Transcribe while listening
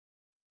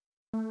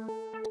The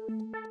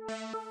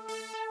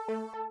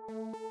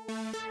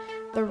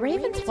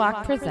Ravens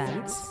Flock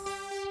presents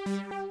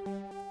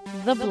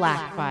The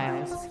Black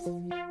Files,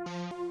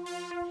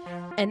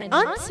 an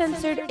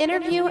uncensored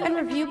interview and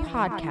review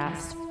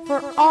podcast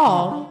for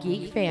all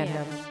geek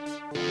fandom.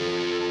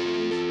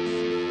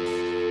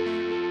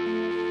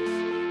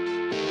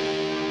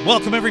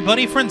 Welcome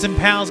everybody, friends and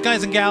pals,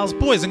 guys and gals,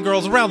 boys and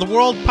girls around the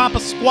world. Pop a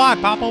squad,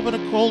 pop open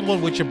a cold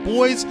one with your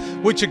boys,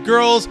 with your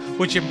girls,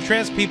 with your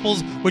trans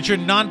peoples, with your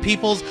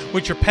non-peoples,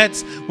 with your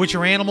pets, with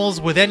your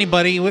animals, with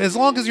anybody, as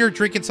long as you're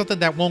drinking something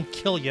that won't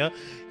kill you,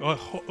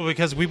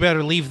 because we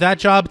better leave that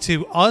job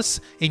to us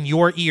in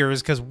your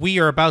ears, because we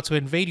are about to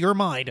invade your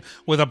mind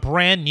with a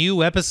brand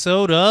new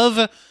episode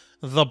of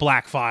The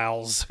Black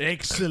Files.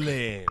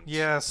 Excellent.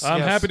 Yes,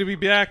 I'm happy to be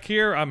back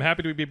here. I'm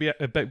happy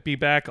to be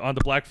back on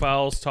The Black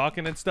Files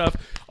talking and stuff.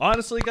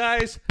 Honestly,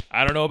 guys,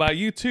 I don't know about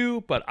you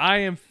two, but I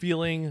am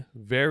feeling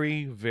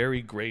very,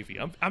 very gravy.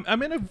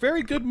 I'm in a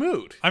very good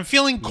mood. I'm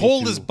feeling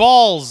cold as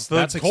balls.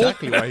 That's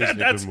exactly why he's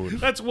in a good mood.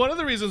 That's one of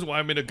the reasons why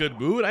I'm in a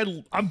good mood.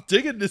 I'm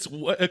digging this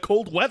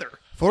cold weather.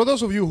 For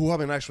those of you who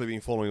haven't actually been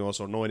following us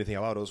or know anything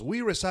about us,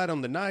 we reside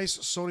on the nice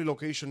sunny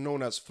location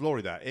known as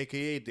Florida,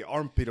 aka the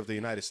armpit of the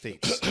United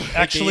States.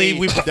 Actually,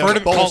 we prefer the to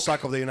call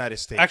ballsack of the United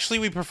States. Actually,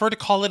 we prefer to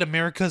call it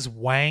America's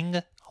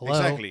Wang. Hello.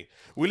 Exactly.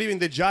 We live in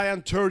the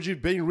giant,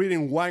 turgid,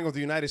 vein-reading wang of the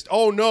United States.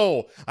 Oh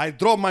no! I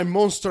dropped my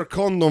monster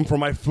condom from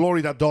my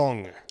Florida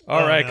dong.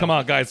 All right, come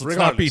on, guys. Let's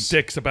not be Regardless.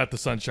 dicks about the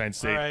Sunshine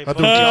State. All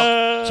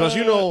right. So as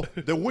you know,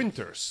 the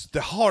winters,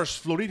 the harsh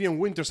Floridian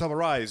winters have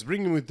arrived,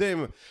 bringing with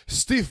them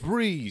stiff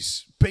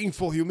breeze,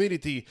 painful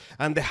humidity,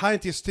 and the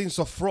highest tints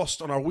of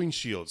frost on our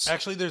windshields.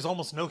 Actually, there's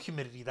almost no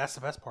humidity. That's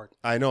the best part.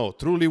 I know.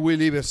 Truly, we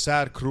live a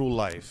sad, cruel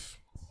life.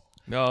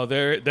 No,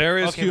 there is Okay, maybe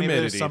there's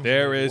humidity. some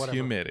There humidity, is whatever.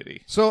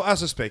 humidity. So,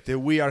 as expected,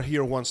 we are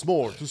here once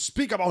more to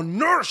speak about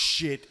nerd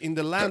shit in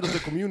the land of the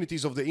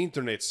communities of the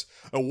internets,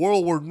 a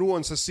world where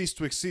nuance has ceased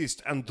to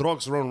exist and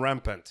drugs run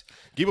rampant.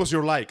 Give us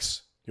your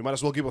likes. You might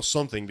as well give us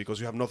something because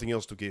you have nothing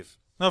else to give.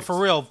 No,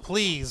 for real,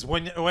 please,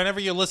 whenever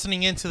you're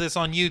listening into this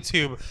on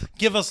YouTube,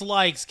 give us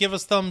likes, give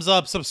us thumbs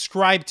up,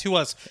 subscribe to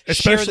us,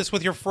 share this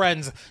with your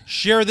friends,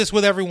 share this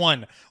with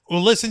everyone.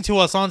 Listen to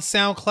us on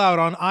SoundCloud,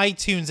 on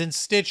iTunes, and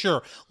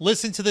Stitcher.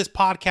 Listen to this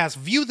podcast,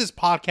 view this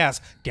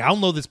podcast,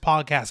 download this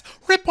podcast,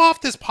 rip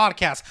off this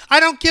podcast. I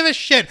don't give a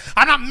shit.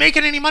 I'm not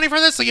making any money for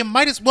this, so you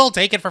might as well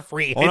take it for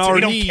free. On our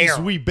we don't knees,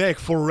 care. we beg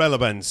for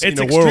relevance It's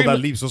in a world extremely-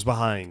 that leaves us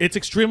behind. It's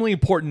extremely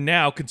important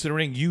now,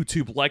 considering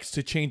YouTube likes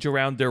to change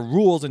around their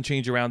rules and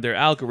change around their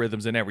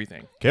algorithms and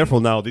everything. Careful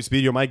now, this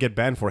video might get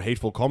banned for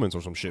hateful comments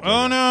or some shit. Oh,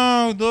 like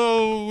that.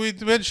 no.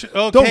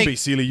 Okay. Don't be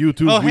silly,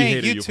 YouTube. Oh, we hey,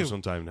 hated you YouTube. for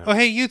some time now. Oh,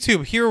 hey,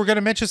 YouTube. Here we're going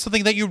to mention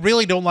something that you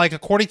really don't like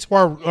according to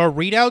our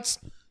readouts.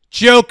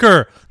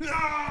 Joker.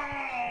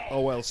 Oh,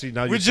 well, see,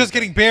 now We're you're just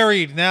getting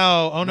buried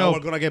now. Oh, Now no. we're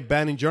gonna get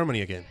banned in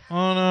Germany again.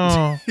 Oh,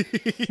 no.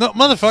 No,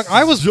 motherfucker.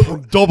 I was...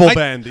 Double I-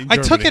 banned in I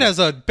took it Germany. as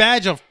a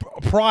badge of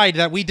pride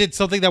that we did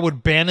something that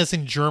would ban us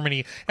in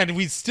Germany, and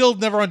we still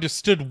never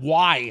understood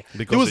why.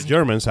 Because it was the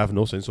Germans have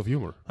no sense of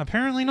humor.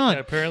 apparently not.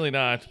 Apparently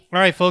not. All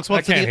right, folks.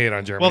 Welcome can't to the, hate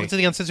on Germany. Welcome to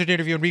the Uncensored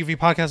Interview and Review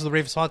Podcast of the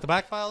Ravens Flock, The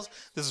Black Files.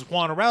 This is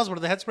Juan Arauz, one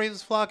of the heads of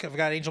Ravens Flock. I've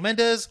got Angel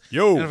Mendez.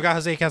 Yo. And I've got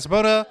Jose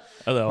Casabona.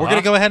 Hello. We're going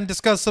to go ahead and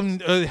discuss some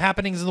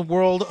happenings in the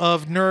world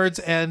of nerds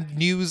and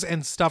news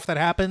and stuff that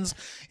happens.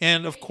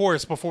 And, of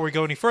course, before we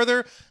go any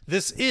further,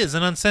 this is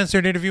an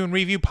Uncensored Interview and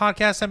Review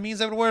Podcast. That means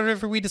that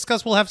whatever we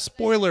discuss will have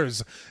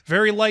spoilers.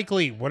 Very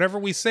likely. Whatever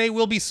we say,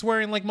 we'll be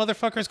swearing like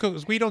motherfuckers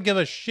because we don't give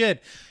a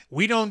shit.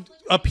 We don't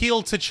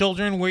appeal to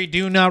children. We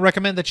do not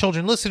recommend that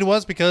children listen to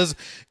us because,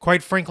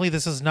 quite frankly,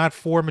 this is not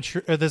for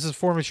mature. This is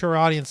for mature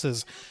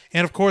audiences.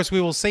 And of course, we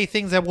will say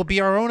things that will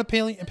be our own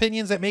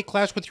opinions that may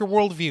clash with your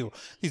worldview.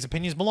 These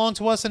opinions belong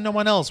to us and no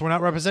one else. We're not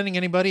representing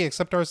anybody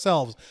except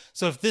ourselves.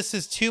 So if this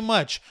is too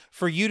much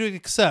for you to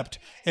accept,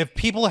 if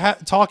people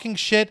talking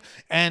shit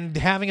and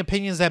having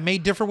opinions that may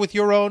differ with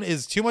your own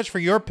is too much for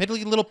your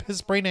piddly little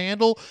piss brain to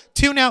handle,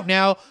 tune out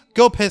now.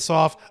 Go piss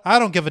off. I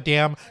don't give a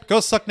damn. Go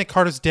suck Nick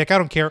Carter's dick. I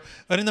don't care.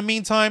 But in the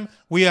meantime,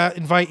 we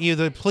invite you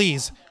to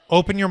please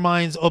open your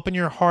minds, open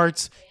your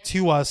hearts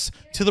to us,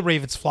 to the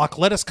Ravens Flock.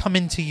 Let us come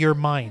into your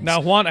minds.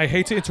 Now, Juan, I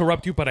hate to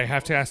interrupt you, but I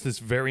have to ask this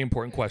very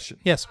important question.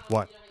 Yes.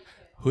 What?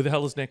 Who the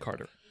hell is Nick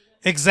Carter?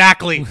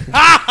 Exactly.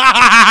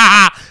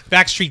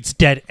 Backstreet's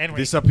dead. Anyway.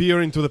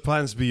 Disappear into the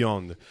planets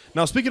beyond.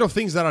 Now, speaking of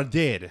things that are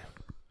dead,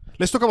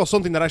 let's talk about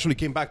something that actually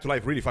came back to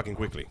life really fucking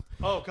quickly.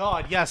 Oh,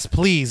 God. Yes,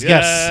 please.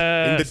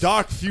 Yes. In the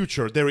dark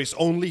future, there is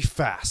only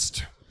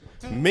fast.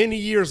 Many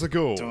years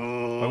ago,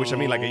 by which I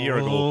mean like a year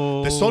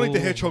ago, the Sonic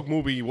the Hedgehog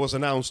movie was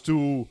announced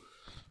to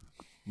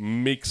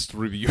mixed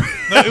review.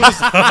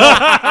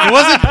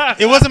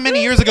 It wasn't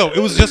many years ago. It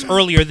was just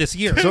earlier this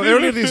year. So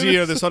earlier this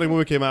year, the Sonic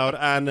movie came out,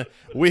 and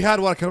we had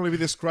what can only be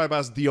described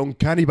as the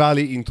uncanny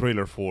valley in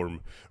trailer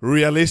form.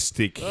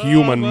 Realistic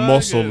human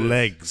muscle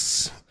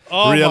legs.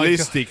 Oh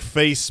Realistic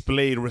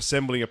faceplate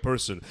resembling a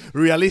person.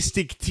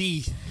 Realistic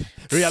teeth.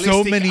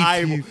 realistic many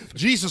eyeball. teeth.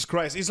 Jesus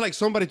Christ! It's like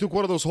somebody took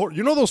one of those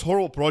those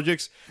horrible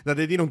projects that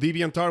they did on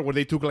DeviantArt where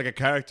they took like a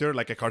character,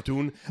 like a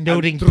cartoon,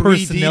 Noting and 3D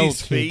personnel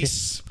his kid.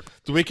 face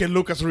to make it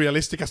look as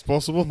realistic as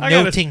possible.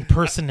 Noting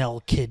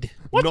personnel kid.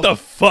 What the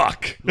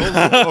fuck?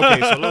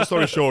 Okay, so long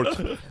story short,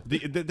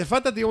 the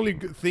fact that the only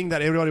thing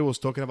that everybody was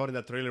talking about in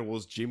that trailer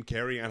was Jim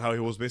Carrey and how he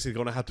was basically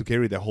gonna have to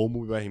carry the whole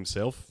movie by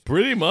himself.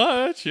 Pretty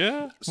much,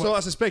 yeah. So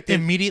as expected,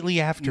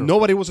 Immediately after.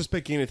 nobody was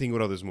expecting anything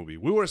out of this movie.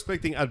 We were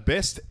expecting at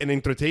best an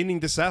entertaining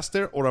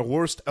disaster or at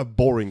worst a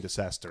boring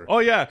disaster. Oh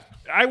yeah,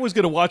 I was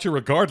gonna watch it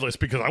regardless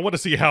because I want to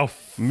see how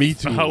Me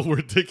too. how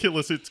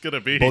ridiculous it's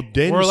gonna be. But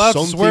then We're allowed to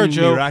something swear,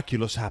 Joe.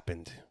 miraculous happened.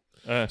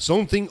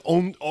 Something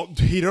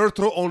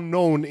hitherto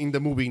unknown in the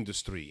movie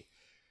industry.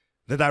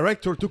 The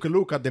director took a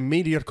look at the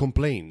media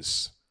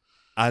complaints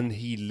and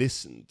he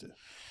listened.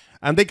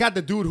 And they got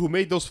the dude who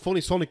made those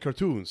funny Sonic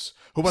cartoons.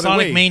 Who, by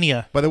Sonic the way,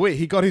 Mania. By the way,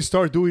 he got his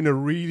start doing a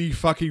really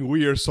fucking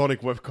weird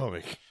Sonic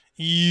webcomic.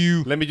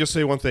 Let me just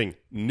say one thing.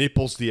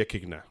 Nipples the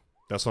echidna.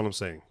 That's all I'm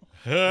saying.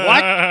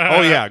 What?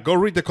 Oh yeah, go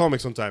read the comic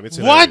sometime. It's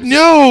What? hilarious.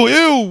 No.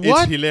 Ew.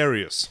 What? It's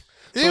hilarious.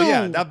 So Ew.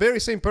 yeah, that very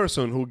same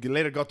person who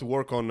later got to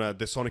work on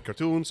the Sonic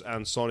cartoons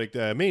and Sonic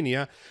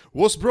Mania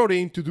was brought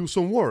in to do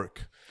some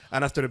work.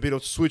 And after a bit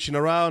of switching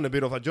around, a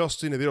bit of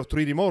adjusting, a bit of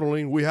 3D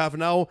modeling, we have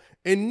now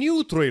a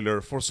new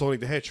trailer for Sonic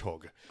the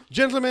Hedgehog.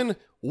 Gentlemen,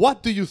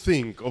 what do you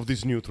think of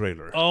this new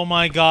trailer? Oh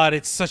my god,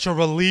 it's such a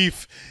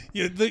relief.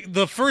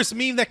 The first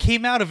meme that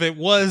came out of it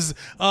was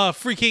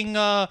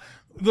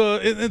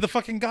the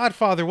fucking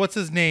Godfather. What's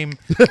his name?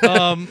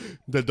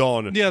 The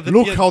Dawn. Yeah.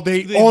 Look how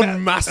they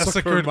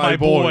unmassacred my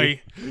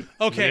boy.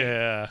 Okay.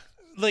 Yeah.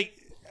 Like,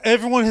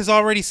 everyone has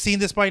already seen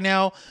this by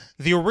now.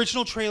 The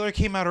original trailer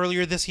came out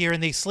earlier this year,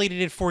 and they slated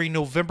it for a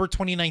November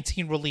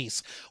 2019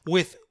 release.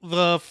 With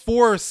the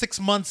 4 or 6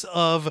 months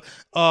of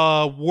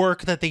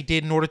work that they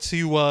did in order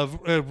to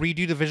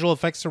redo the visual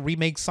effects to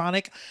remake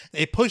Sonic,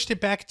 they pushed it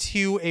back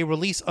to a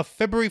release of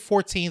February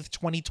 14th,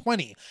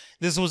 2020.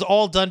 This was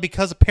all done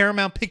because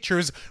Paramount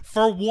Pictures,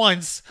 for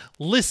once,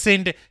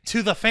 listened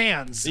to the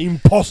fans.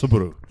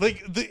 Impossible.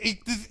 Like,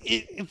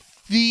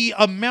 the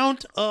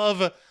amount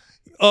of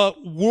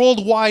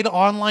worldwide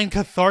online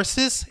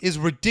catharsis is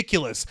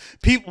ridiculous.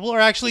 People are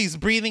actually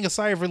breathing a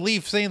sigh of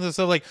relief, saying this,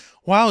 like,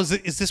 wow, is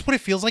this what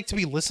it feels like to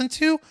be listened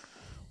to?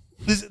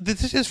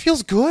 This just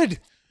feels good.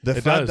 The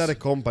It fact does. that a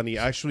company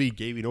actually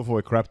gave enough of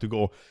a crap to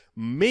go,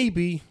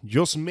 maybe,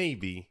 just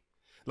maybe,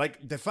 like,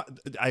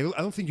 I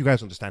don't think you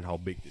guys understand how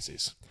big this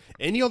is.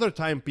 Any other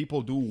time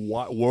people do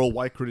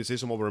worldwide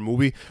criticism over a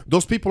movie,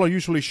 those people are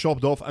usually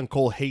shoved off and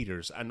called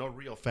haters and not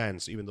real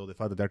fans, even though the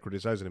fact that they're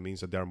criticizing it means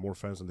that there are more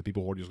fans than the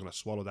people who are just going to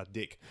swallow that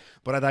dick.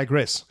 But I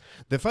digress.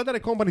 The fact that a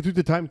company took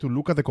the time to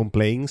look at the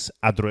complaints,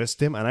 address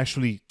them, and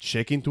actually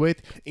check into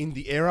it in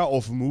the era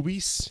of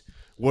movies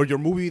where your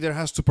movie either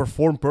has to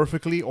perform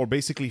perfectly or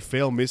basically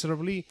fail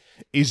miserably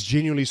is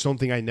genuinely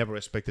something I never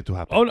expected to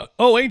happen. Oh no!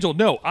 Oh, Angel,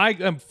 no, I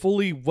am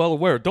fully well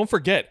aware. Don't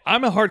forget,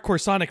 I'm a hardcore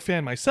Sonic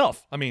fan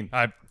myself. I mean,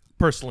 I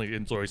personally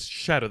enjoy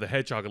Shadow the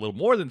Hedgehog a little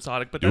more than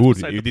Sonic, but that's Dude,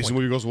 beside if the this point.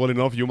 movie goes well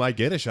enough, you might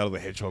get a Shadow the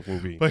Hedgehog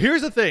movie. But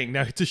here's the thing.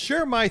 Now, to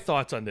share my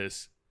thoughts on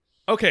this,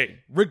 okay,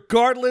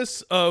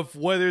 regardless of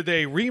whether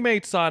they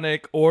remade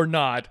Sonic or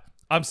not,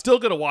 I'm still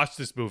going to watch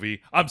this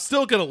movie. I'm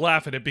still going to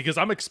laugh at it because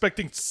I'm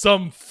expecting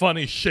some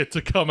funny shit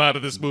to come out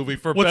of this movie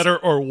for better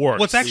or worse.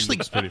 What's actually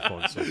It's pretty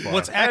fun so far.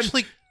 what's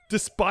actually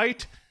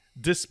Despite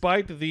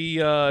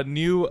the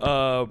new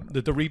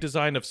the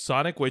redesign of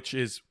Sonic, which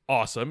is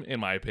awesome in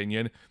my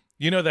opinion,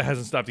 you know that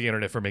hasn't stopped the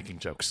internet from making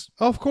jokes.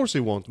 Of course it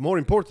won't. More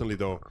importantly,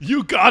 though,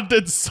 You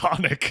goddamn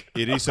Sonic!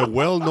 it is a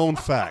well-known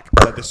fact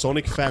that the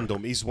Sonic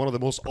fandom is one of the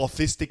most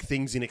autistic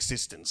things in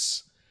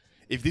existence.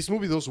 If this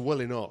movie does well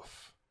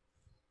enough,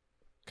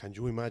 can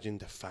you imagine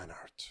the fan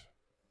art?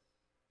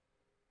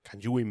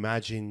 Can you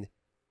imagine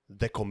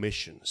the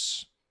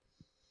commissions?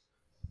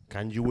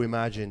 Can you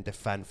imagine the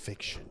fan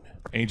fiction?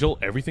 Angel,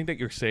 everything that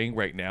you're saying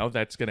right now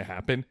that's going to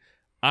happen,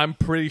 I'm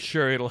pretty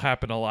sure it'll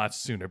happen a lot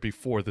sooner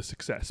before the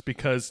success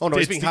because Oh no,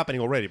 it's been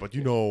happening already, but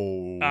you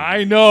know.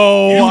 I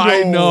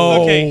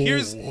know. okay.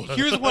 Here's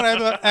what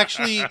I'm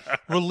actually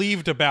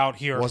relieved about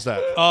here. What's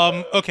that?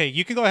 Okay,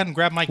 you can go ahead and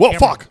grab my Whoa, camera.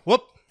 fuck!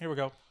 Whoop. Here we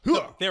go.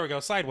 There we go.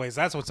 Sideways.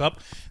 That's what's up.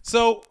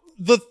 So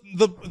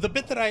the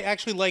bit that I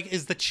actually like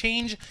is the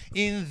change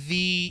in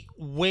the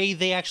way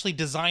they actually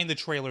design the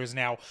trailers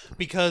now,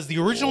 because the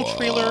original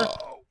trailer.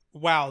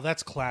 Wow,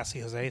 that's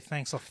classy, Jose.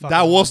 Thanks a fuck.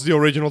 That was the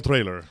original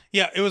trailer.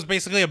 Yeah, it was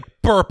basically a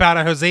burp out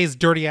of Jose's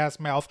dirty ass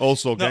mouth.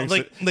 Also, No,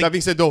 that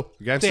being said, though,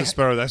 Gangsta's they-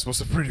 Paradise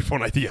was a pretty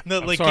fun idea. No,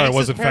 like Sorry, I Gangsta's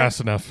wasn't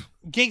fast enough.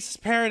 Gangsta's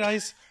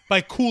Paradise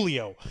by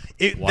Coolio.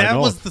 That not?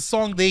 was the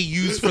song they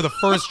used for the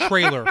first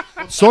trailer.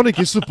 Sonic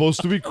is supposed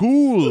to be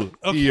cool,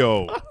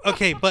 yo.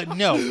 Okay, but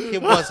no,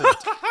 it wasn't.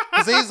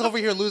 Jose's over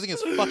here losing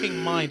his fucking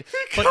mind.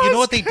 But you know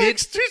what they did?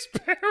 Gangsta's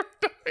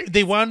Paradise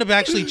they wound up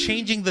actually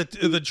changing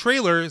the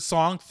trailer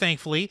song.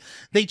 Thankfully,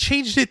 they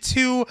changed it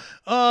to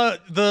the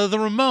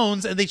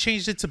Ramones, and they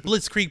changed it to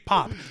Blitzkrieg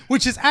Pop,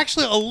 which is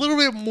actually a little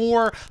bit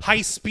more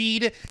high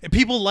speed.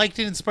 People liked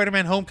it in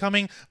Spider-Man: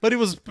 Homecoming, but it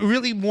was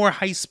really more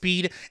high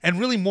speed and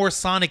really more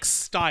Sonic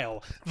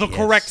style, the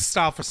correct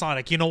style for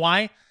Sonic. You know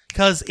why?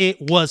 Because it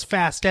was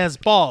fast as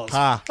balls.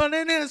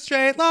 Running in a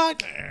straight line.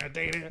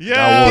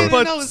 Yeah,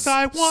 but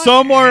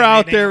somewhere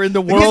out there in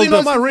the world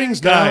of my rings,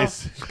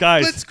 guys,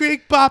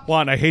 Blitzkrieg Pop.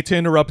 Juan, I hate to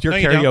interrupt your No,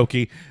 you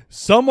karaoke.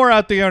 Somewhere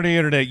out there on the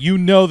internet,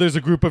 there's a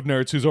group of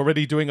nerds who's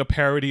already doing a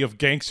parody of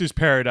Gangster's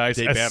Paradise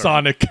as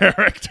Sonic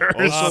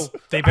characters. Also,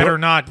 they better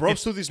not.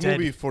 Props to this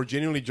movie for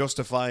genuinely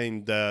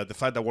justifying the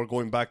fact that we're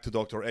going back to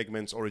Dr.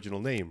 Eggman's original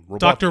name,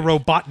 Dr.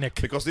 Robotnik.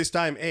 Because this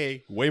time,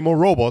 A, way more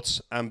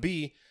robots, and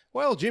B,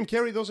 well, Jim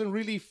Carrey doesn't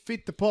really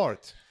fit the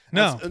part.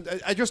 No.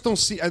 I just don't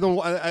see.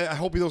 I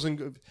hope he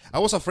doesn't. I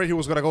was afraid he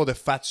was gonna go the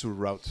fat suit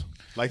route,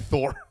 like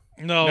Thor.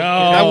 No,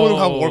 that wouldn't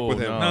have worked with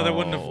him. No, that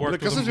wouldn't have worked.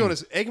 Because let's be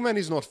honest, Eggman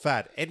is not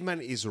fat.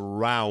 Eggman is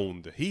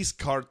round. He's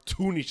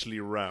cartoonishly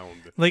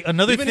round. Like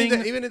another thing,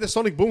 even in the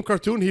Sonic Boom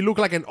cartoon, he looked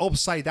like an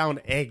upside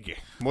down egg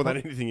more than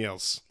anything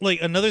else.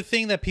 like another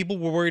thing that people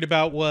were worried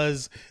about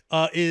was,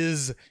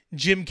 is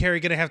Jim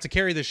Carrey gonna have to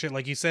carry this shit,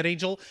 like you said,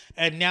 Angel?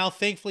 And now,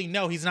 thankfully,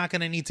 no, he's not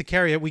gonna need to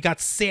carry it. We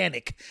got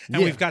Sonic,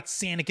 and we've got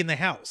Sonic in the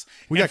house.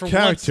 We got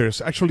characters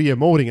actually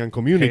emoting and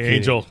communicating. Hey,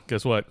 Angel,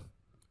 guess what?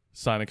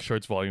 Sonic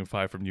Shorts Volume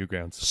 5 from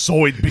Newgrounds.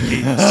 So it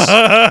begins.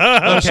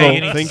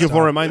 Thank you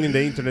for reminding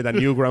the internet that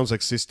Newgrounds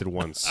existed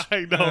once.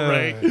 I know,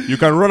 right? You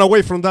can run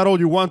away from that all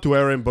you want to,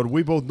 Aaron, but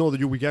we both know that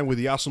you began with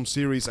the awesome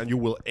series and you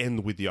will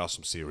end with the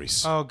awesome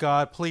series. Oh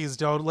God, please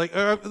don't. Like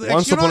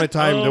once upon a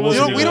time, there was.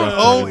 We don't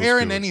owe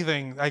Aaron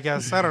anything. I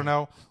guess I don't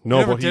know.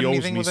 No, but he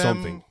owes me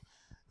something.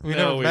 We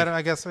never met him,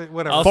 I guess.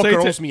 Whatever.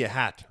 Fucker owes me a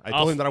hat. I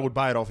told him that I would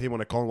buy it off him on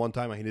a con one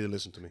time, and he didn't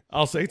listen to me.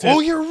 I'll say Oh,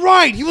 you're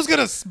right. He was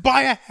gonna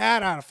buy a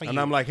hat out of you. And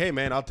I'm like, hey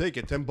man, I'll take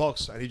it,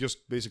 $10. And he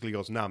just basically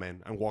goes, nah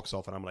man, and walks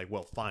off. And I'm like,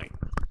 well, fine,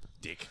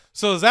 dick.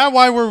 So is that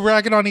why we're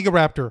ragging on Ego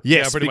Raptor?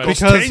 Yes, because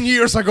 10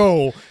 years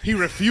ago he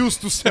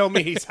refused to sell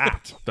me his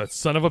hat. That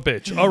son of a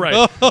bitch. All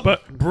right,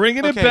 but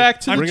bringing it back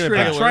to the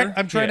trailer.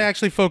 I'm trying to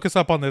actually focus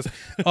up on this.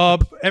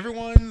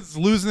 Everyone's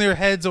losing their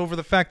heads over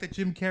the fact that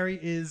Jim Carrey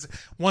is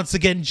once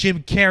again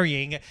Jim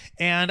Carreying,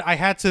 and I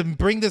had to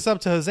bring this up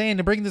to Jose and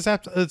to bring this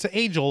up to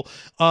Angel.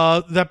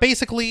 That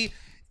basically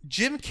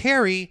Jim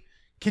Carrey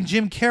can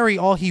Jim Carrey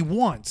all he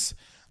wants.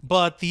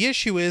 But the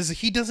issue is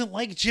he doesn't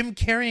like Jim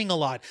carrying a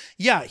lot.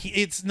 Yeah,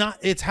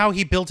 it's how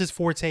he built his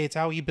forte. It's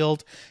how he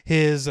built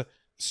his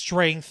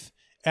strength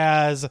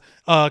as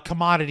a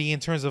commodity in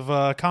terms of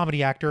a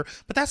comedy actor.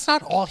 But that's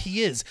not all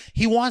he is.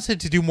 He wanted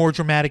to do more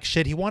dramatic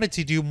shit. He wanted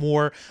to do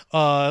more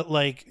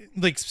like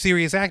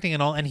serious acting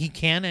and all. And he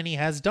can, and he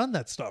has done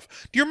that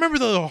stuff. Do you remember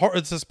the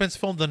horror suspense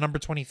film, The Number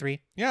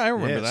 23? Yeah, I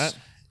remember that.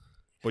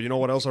 But you know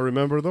what else I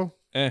remember though?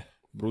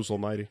 Bruce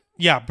Almighty.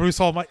 Yeah, Bruce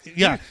Almighty.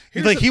 Yeah,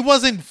 he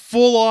wasn't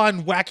full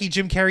on wacky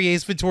Jim Carrey,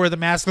 Ace Ventura, The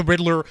Mask, the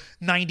Riddler,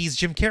 90s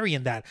Jim Carrey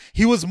in that.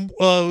 He was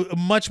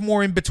much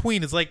more in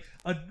between. It's like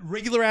a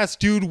regular ass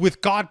dude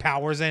with god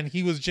powers, and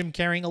he was Jim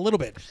Carreying a little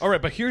bit. All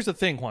right, but here's the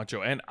thing,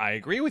 Juancho, and I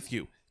agree with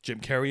you. Jim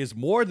Carrey is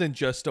more than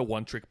just a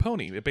one-trick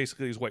pony. It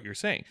basically is what you're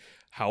saying.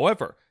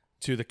 However,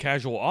 to the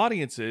casual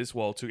audiences,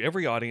 well, to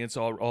every audience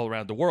all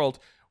around the world,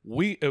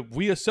 we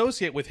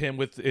associate with him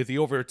with the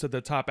over to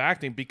the top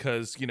acting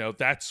because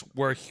that's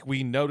where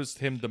we noticed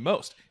him the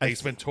most.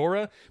 Ace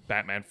Ventura,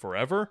 Batman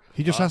Forever.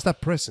 He just has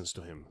that presence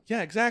to him.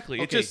 Yeah, exactly.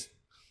 Okay. It just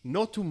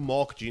not to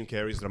mock Jim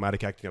Carrey's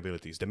dramatic acting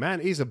abilities. The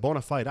man is a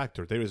bona fide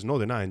actor. There is no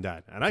denying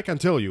that. And I can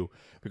tell you,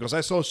 because I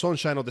saw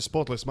Sunshine of the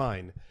Spotless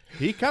Mind,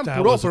 he can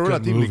put off a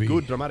relatively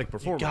good dramatic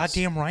performance.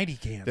 Goddamn right he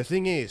can. The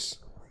thing is,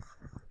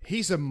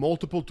 he's a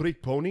multiple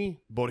trick pony,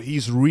 but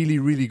he's really,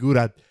 really good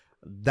at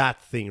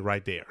that thing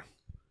right there.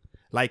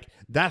 Like,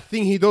 that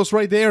thing he does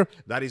right there,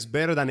 that is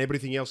better than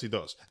everything else he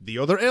does. The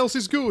other else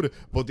is good,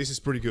 but this is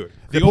pretty good.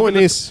 The point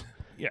is,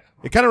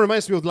 it kind of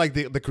reminds me of like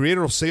the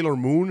creator of Sailor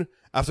Moon.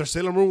 After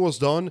Sailor Moon was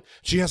done,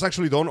 she has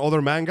actually done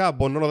other manga,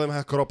 but none of them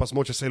have caught up as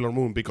much as Sailor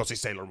Moon because it's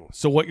Sailor Moon.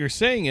 So what you're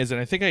saying is,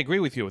 and I think I agree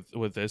with you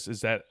with this,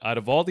 is that out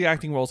of all the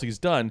acting roles he's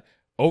done,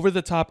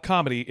 over-the-top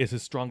comedy is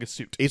his strongest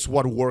suit. It's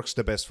what works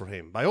the best for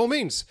him. By all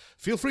means,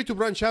 feel free to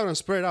branch out and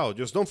spread out.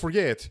 Just don't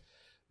forget...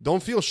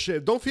 Don't feel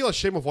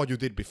ashamed of what you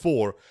did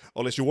before,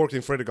 unless you worked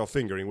in Frederick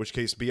Finger, in which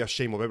case be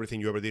ashamed of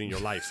everything you ever did in your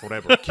life,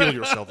 forever. Kill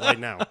yourself right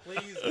now.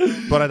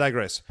 But I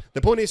digress.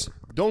 The point is,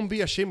 don't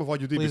be ashamed of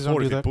what you did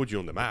before if it put you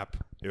on the map.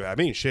 I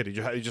mean, shit,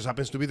 it just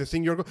happens to be the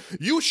thing you're going.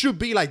 You should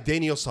be like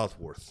Daniel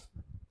Southworth.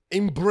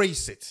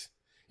 Embrace it.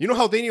 You know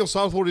how Daniel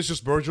Southworth is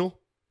just Virgil?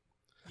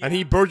 Yeah. And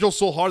he Virgil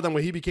so hard that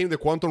when he became the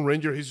Quantum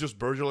Ranger, he's just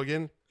Virgil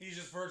again? He's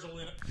just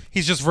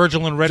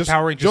Virgil in Red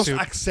Power Ranger suit.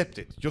 Just accept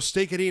it. Just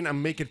take it in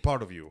and make it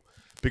part of you.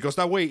 Because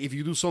that way, if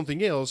you do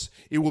something else,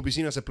 it will be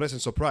seen as a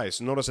pleasant surprise,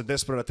 not as a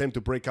desperate attempt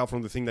to break out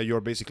from the thing that you're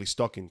basically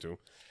stuck into.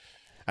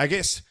 I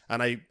guess,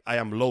 and I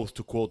am loath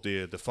to quote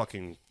the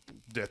fucking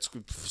that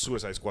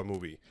Suicide Squad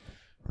movie,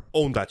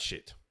 own that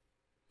shit.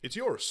 It's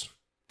yours.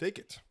 take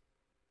it.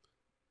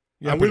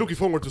 Yeah, and we're looking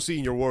forward to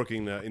seeing your work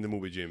in the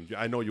movie, Jim.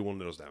 I know you won't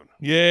let us down.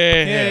 Yeah.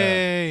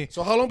 Yay.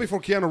 So how long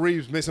before Keanu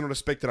Reeves makes an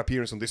unexpected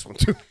appearance on this one,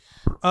 too?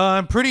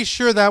 I'm pretty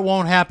sure that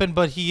won't happen,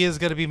 but he is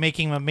going to be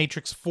making a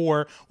Matrix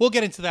 4. We'll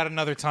get into that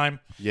another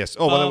time. Yes.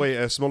 Oh, by the way,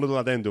 a small little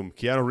addendum.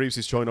 Keanu Reeves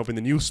is showing up in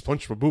the new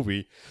SpongeBob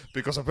movie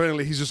because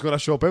apparently he's just going to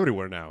show up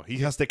everywhere now. He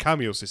has the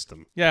cameo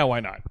system. Yeah,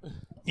 why not?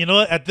 You know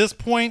what? At this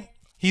point,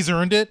 he's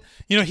earned it.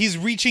 You know, he's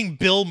reaching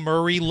Bill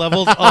Murray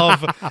levels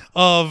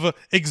of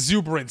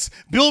exuberance.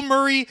 Bill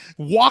Murray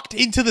walked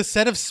into the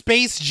set of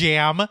Space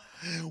Jam,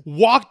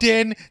 walked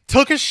in,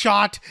 took a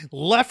shot,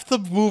 left the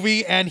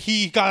movie, and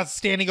he got a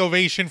standing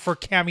ovation for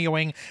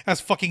cameoing as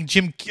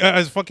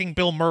fucking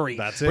Bill Murray.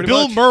 That's it.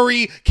 Bill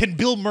Murray can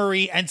Bill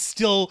Murray and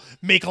still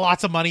make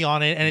lots of money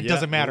on it, and it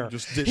doesn't matter.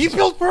 He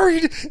Bill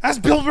Murray as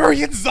Bill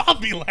Murray in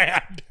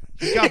Zombieland.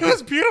 It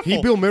was beautiful.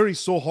 He Bill Murray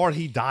so hard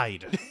he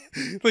died.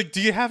 Like,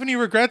 do you have any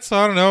regrets?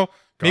 I don't know.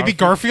 Maybe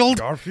Garfield?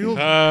 Garfield?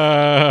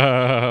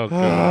 Oh,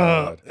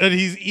 God. And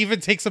he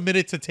even takes a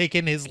minute to take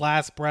in his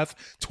last breath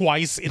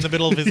twice in the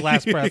middle of his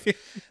last breath. He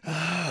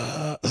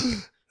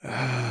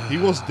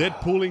was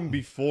Deadpooling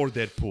before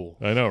Deadpool.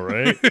 I know,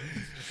 right?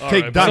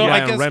 Take that, So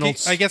Ryan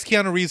Reynolds. I guess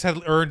Keanu Reeves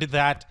had earned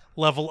that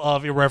level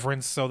of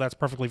irreverence, so that's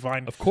perfectly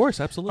fine. Of course,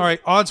 absolutely. All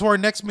right, on to our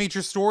next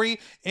major story,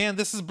 and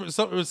this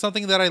is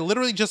something that I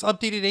literally just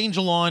updated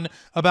Angel on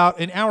about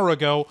an hour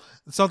ago,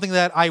 something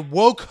that I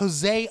woke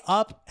Jose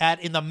up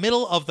at in the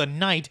middle of the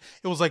night.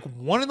 It was like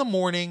 1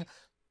 a.m,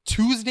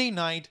 Tuesday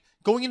night,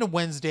 going into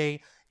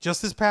Wednesday,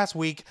 just this past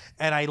week,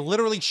 and I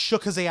literally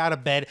shook Jose out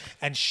of bed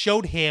and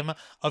showed him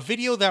a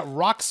video that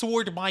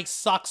rock-soared my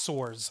sock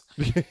sores.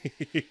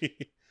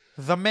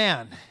 The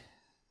man,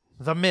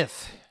 the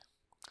myth,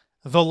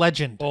 the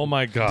legend. Oh,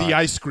 my God. The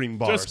ice cream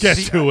bars. Just get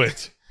to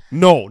it.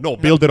 No,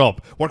 build it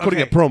up. We're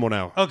cutting a promo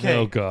now. Okay.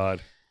 Oh,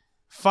 God.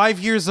 5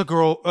 years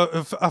ago,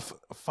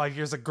 5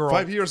 years ago.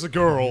 5 years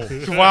ago.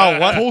 Wow,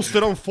 what?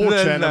 Posted on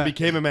 4chan Nah. and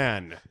became a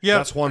man. Yeah,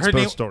 That's Juan's her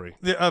name- birth story.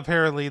 Yeah,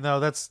 apparently, no,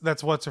 that's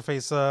what's her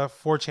face,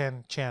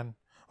 4chan,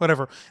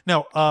 whatever.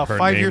 No, Her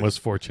 5 name years. was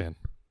 4chan.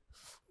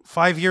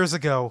 5 years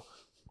ago,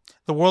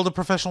 the world of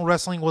professional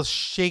wrestling was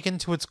shaken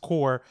to its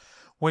core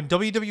when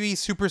WWE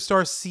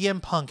superstar CM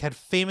Punk had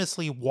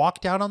famously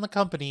walked out on the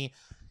company,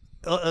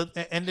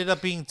 ended up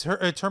being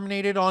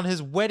terminated on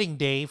his wedding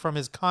day from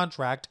his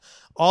contract,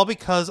 all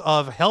because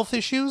of health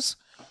issues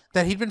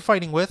that he'd been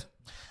fighting with.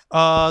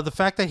 The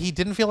fact that he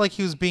didn't feel like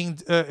he was being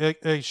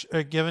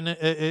given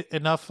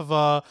enough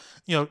of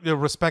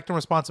respect and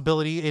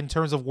responsibility in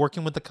terms of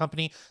working with the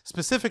company,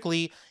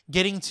 specifically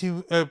getting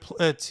to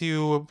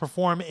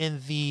perform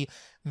in the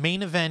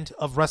main event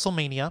of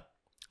WrestleMania.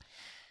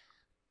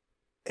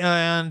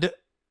 And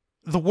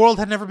the world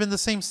had never been the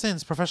same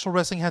since. Professional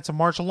wrestling had to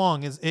march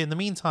along. In the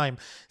meantime,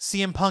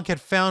 CM Punk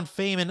had found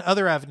fame in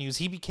other avenues.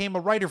 He became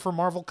a writer for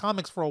Marvel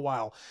Comics for a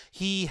while.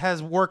 He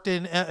has worked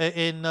in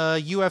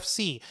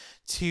UFC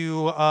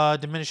to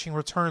diminishing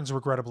returns,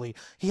 regrettably.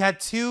 He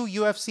had 2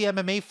 UFC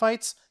MMA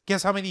fights.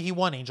 Guess how many he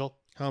won, Angel?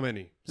 How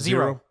many?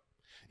 0.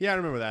 Yeah, I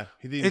remember that.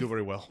 He didn't do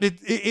very well.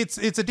 It's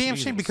a damn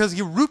shame because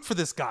you root for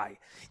this guy.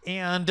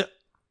 And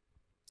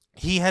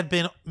he had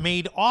been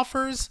made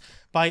offers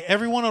by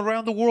everyone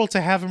around the world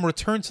to have him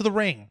return to the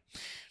ring.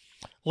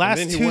 And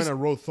then he went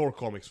and wrote Thor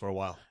comics for a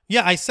while.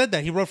 Yeah, I said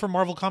that. He wrote for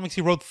Marvel Comics.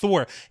 He wrote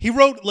Thor. He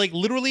wrote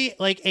literally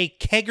a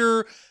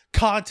kegger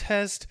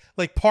contest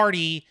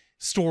party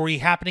story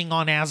happening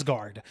on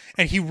Asgard,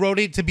 and he wrote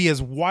it to be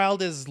as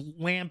wild, as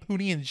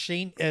lampoony and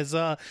as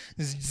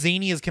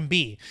zany as can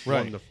be.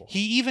 Right. Wonderful. He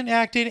even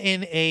acted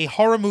in a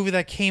horror movie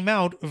that came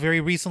out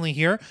very recently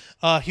here.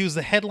 He was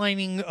the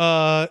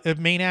headlining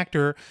main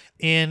actor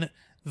in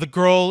The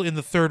Girl in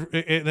the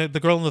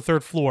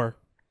Third Floor.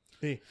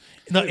 Hey.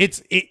 No, it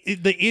is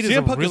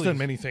CM Punk really has done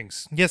many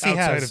things. Yes, he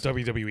outside has. of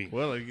WWE.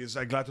 Well,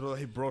 I'm glad to know that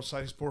he brought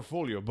aside his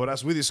portfolio. But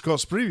as we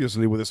discussed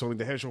previously with the Sonic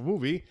the Hedgehog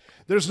movie,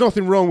 there's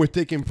nothing wrong with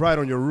taking pride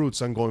on your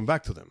roots and going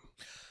back to them.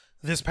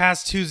 This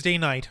past Tuesday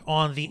night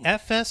on the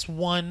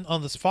FS1,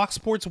 on this Fox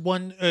Sports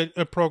 1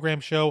 program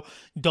show,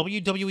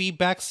 WWE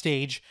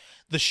Backstage,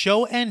 the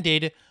show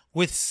ended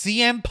with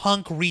CM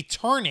Punk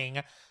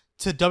returning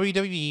to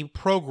WWE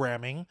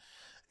programming,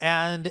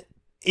 and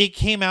it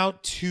came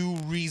out to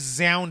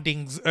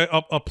resounding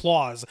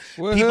applause.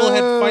 Whoa. People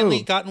had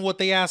finally gotten what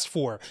they asked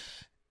for.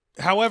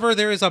 However,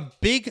 there is a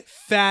big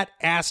fat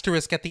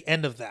asterisk at the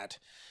end of that.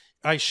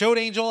 I showed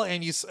Angel,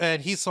 and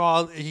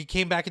he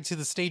came back into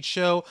the stage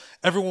show.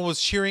 Everyone was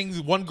cheering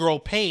one girl,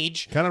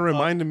 Paige. Kind of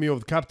reminded me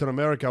of Captain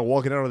America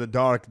walking out of the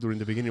dark during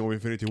the beginning of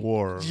Infinity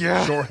War.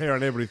 Yeah. Short hair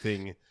and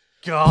everything.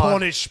 God.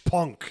 Punished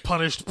Punk.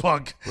 Punished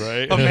Punk.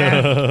 Right.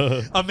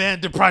 A man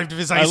deprived of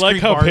his ice I like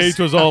cream how bars. Paige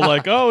was all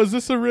like, "Oh, is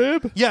this a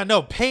rib?" Yeah,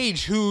 no,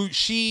 Paige, who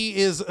she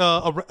was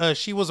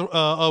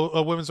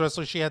a women's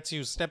wrestler. She had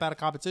to step out of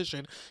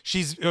competition.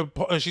 She's one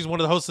of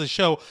the hosts of the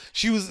show.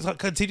 She was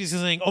continuously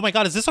saying, "Oh my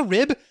God, is this a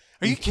rib?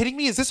 Are you kidding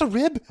me? Is this a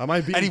rib?" Am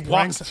I being and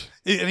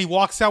he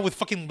walks out with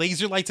fucking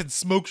laser lights and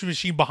smoke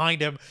machine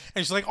behind him,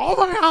 and she's like, "Oh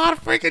my God,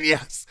 freaking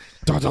yes!"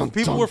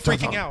 People were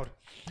freaking out.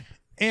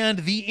 and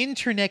the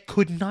internet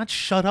could not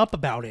shut up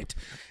about it.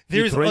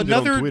 There's trended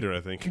another on Twitter,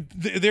 I think.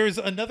 There's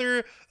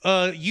another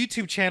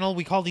YouTube channel.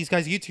 We call these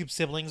guys YouTube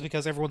siblings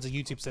because everyone's a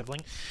YouTube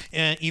sibling,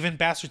 and even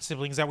bastard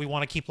siblings that we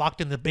want to keep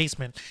locked in the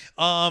basement.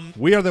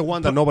 We are the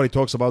one that nobody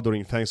talks about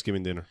during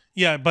Thanksgiving dinner.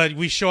 Yeah, but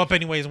we show up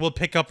anyways. We'll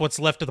pick up what's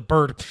left of the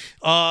bird.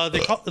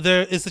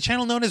 There is the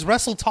channel known as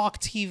Wrestle Talk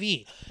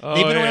TV.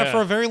 They've been around for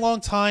a very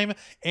long time,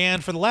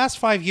 and for the last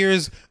 5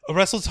 years,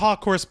 Wrestle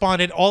Talk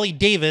correspondent Ollie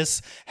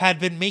Davis had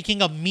been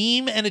making a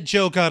meme and a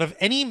joke out of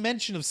any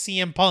mention of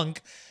CM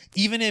Punk,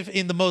 even if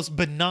in the most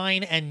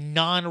benign and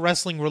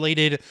non-wrestling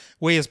related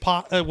ways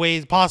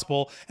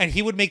possible. And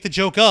he would make the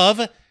joke of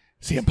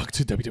CM Punk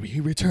to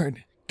WWE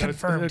return.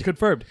 Confirmed.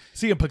 Confirmed.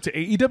 CM Punk to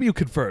AEW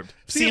confirmed.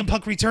 CM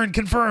Punk return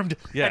confirmed.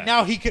 Yeah. And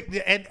now he could.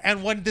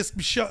 And when this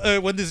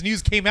when this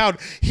news came out,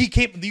 he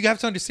came. You have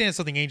to understand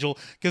something, Angel,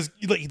 because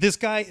like these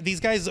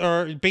guys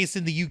are based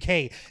in the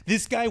UK.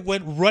 This guy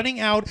went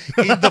running out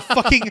in the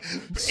fucking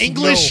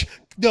English.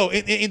 No,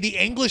 in the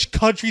English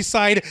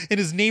countryside in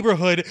his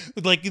neighborhood,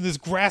 like in this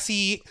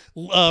grassy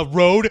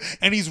road,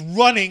 and he's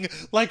running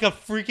like a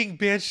freaking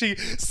banshee.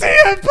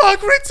 CM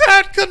Punk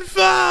return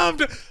confirmed!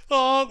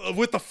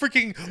 With the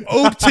freaking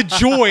Ode to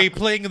Joy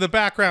playing in the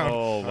background.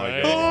 Oh my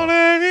god.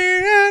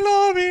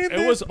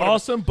 It was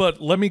awesome,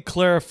 but let me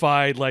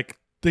clarify, like,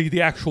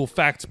 the actual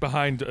facts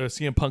behind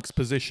CM Punk's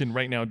position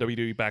right now in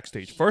WWE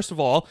Backstage. First of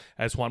all,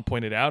 as Juan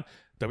pointed out,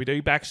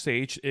 WWE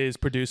Backstage is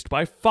produced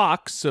by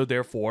Fox, so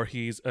therefore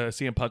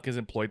CM Punk is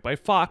employed by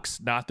Fox,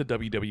 not the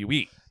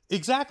WWE.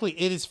 Exactly.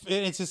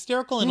 It's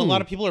hysterical, and a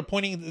lot of people are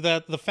pointing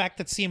the fact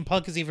that CM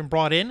Punk is even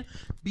brought in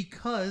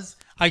because,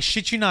 I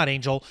shit you not,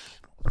 Angel,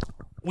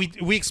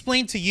 we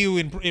explained to you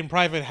in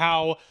private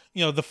how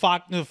the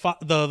Fox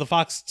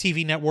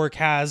TV network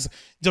has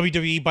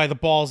WWE by the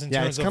balls in terms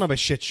of... Yeah, it's kind of a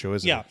shit show,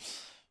 isn't it? Yeah.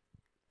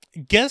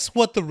 Guess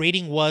what the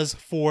rating was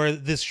for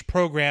this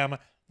program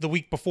the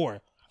week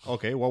before?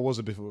 Okay, what was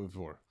it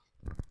before?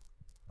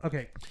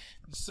 Okay.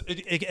 So,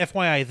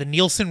 FYI, the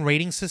Nielsen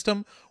rating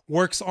system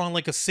works on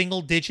like a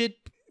single digit,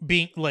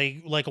 being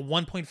like a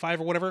 1.5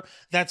 or whatever.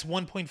 That's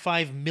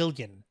 1.5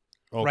 million.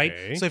 Okay.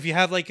 Right? So if you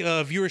have like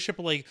a viewership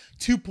of like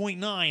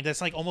 2.9, that's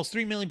like almost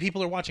 3 million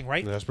people are watching,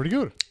 right? That's pretty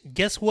good.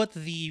 Guess what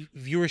the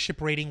viewership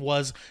rating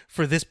was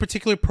for this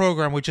particular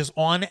program, which is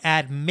on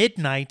at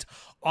midnight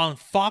on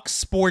Fox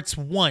Sports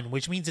 1,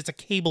 which means it's a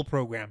cable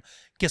program.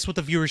 Guess what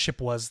the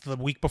viewership was the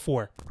week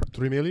before?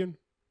 3 million?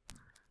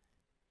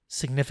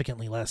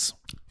 Significantly less.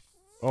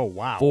 Oh,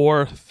 wow.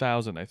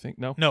 4,000, I think.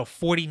 No,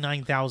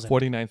 49,000.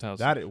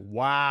 49,000.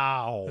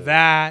 Wow.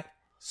 That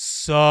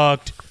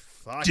sucked.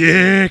 Fuck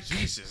dick.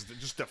 Jesus, they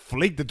just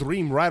deflate the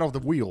dream right off the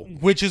wheel.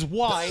 Which is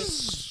why,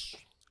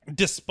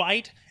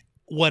 despite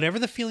whatever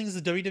the feelings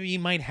the WWE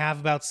might have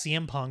about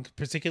CM Punk,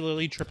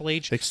 particularly Triple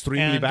H,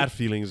 extremely bad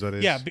feelings, that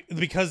is. Yeah,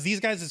 because these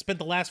guys have spent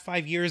the last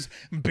 5 years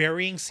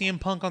burying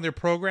CM Punk on their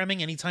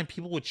programming. Anytime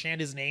people would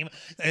chant his name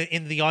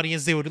in the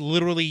audience, they would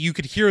literally, you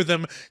could hear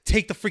them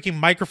take the freaking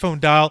microphone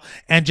dial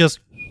and just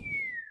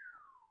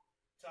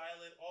dial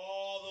it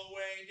all the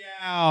way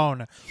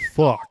down.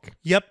 Fuck.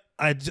 Yep.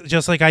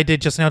 Just like I did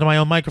just now to my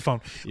own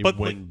microphone. It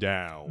went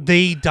down.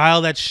 They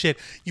dial that shit.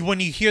 When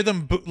you hear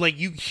them, like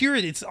you hear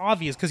it, it's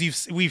obvious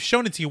because we've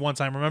shown it to you one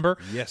time. Remember?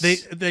 Yes.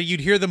 You'd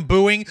hear them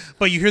booing,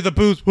 but you hear the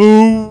boos.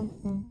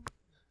 Boo.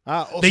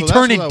 They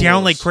turn it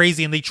down like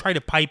crazy, and they try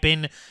to pipe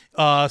in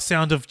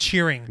sound of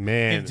cheering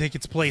and take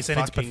its place, and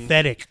it's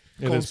pathetic.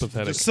 It is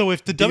pathetic. So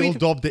if the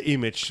build up the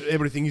image,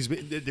 everything is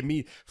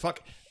the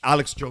fuck.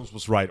 Alex Jones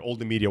was right. All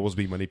the media was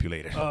being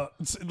manipulated.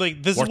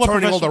 Like this We're is what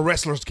turning all the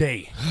wrestlers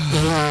gay.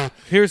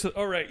 Here's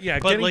all right. Yeah,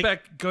 but getting like,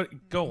 back.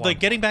 Go on. Like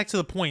getting back to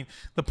the point.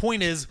 The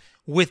point is,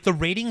 with the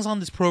ratings on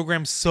this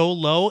program so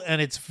low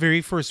and its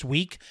very first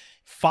week,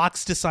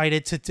 Fox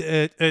decided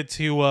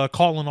to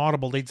call an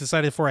audible. They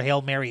decided for a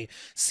Hail Mary.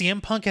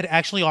 CM Punk had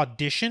actually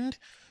auditioned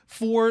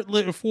for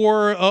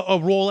a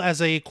role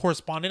as a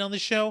correspondent on the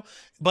show,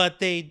 but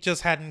they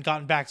just hadn't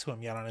gotten back to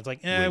him yet on it. It's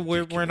like,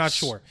 we're not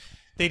sure.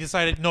 They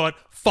decided, no, what?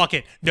 Fuck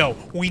it. No,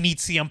 we need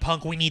CM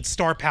Punk. We need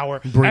star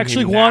power.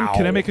 Actually, Juan,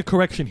 can I make a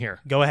correction here?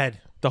 Go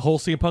ahead. The whole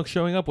CM Punk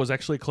showing up was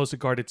actually a closely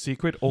guarded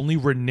secret. Only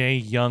Renee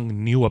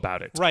Young knew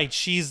about it. Right.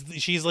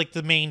 She's like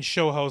the main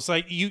show host.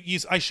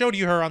 I showed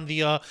you her on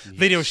the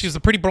video. She's a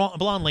pretty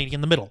blonde lady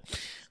in the middle.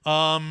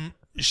 And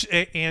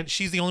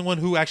she's the only one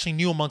who actually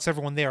knew amongst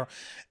everyone there.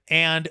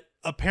 And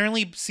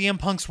apparently CM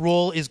Punk's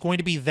role is going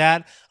to be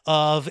that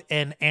of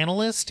an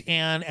analyst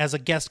and as a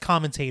guest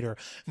commentator,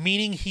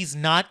 meaning he's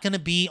not going to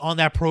be on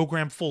that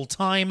program full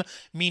time,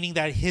 meaning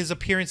that his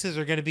appearances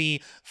are going to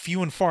be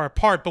few and far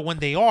apart, but when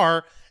they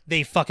are,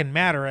 they fucking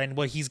matter, and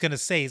what he's going to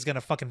say is going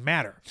to fucking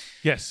matter.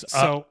 Yes.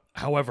 So,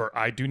 however,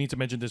 I do need to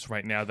mention this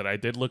right now that I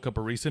did look up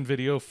a recent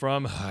video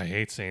from, I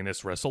hate saying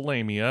this,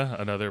 WrestleLamia,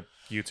 another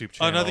YouTube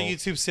channel. Another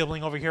YouTube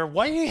sibling over here.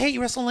 Why do you hate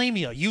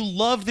WrestleLamia? You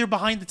love their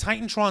Behind the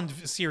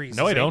Titantron series.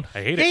 No, I don't.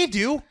 I hate it. They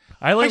do.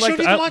 I showed you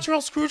the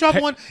Montreal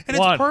Screwjob one, and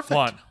it's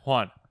perfect.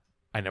 Juan,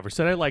 I never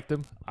said I liked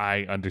them.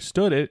 I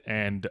understood it,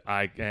 and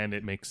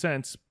it makes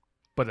sense.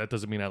 but that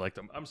doesn't mean I like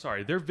them. I'm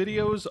sorry. Their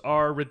videos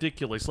are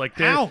ridiculous. Like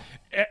How?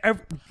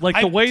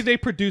 The way they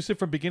produce it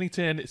from beginning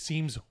to end, it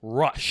seems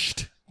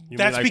rushed. You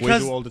That's mean like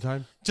because we do all the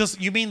time?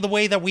 Just, you mean the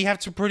way that we have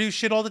to produce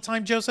shit all the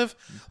time, Joseph?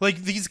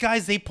 Like, these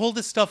guys, they pull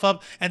this stuff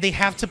up and they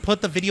have to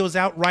put the videos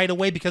out right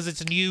away because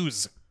it's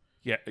news.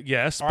 Yeah.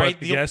 Yes. All But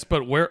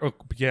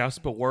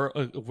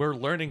right, we're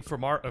learning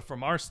from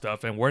our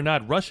stuff, and we're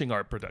not rushing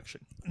our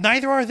production.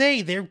 Neither are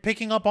they. They're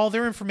picking up all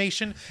their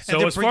information. And So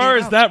they're as bringing far it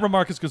as out. that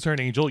remark is concerned,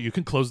 Angel, you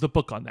can close the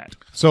book on that.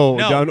 So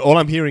No. John, all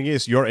I'm hearing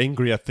is you're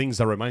angry at things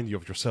that remind you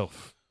of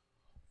yourself.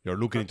 You're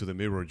looking into the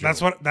mirror, Joe.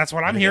 That's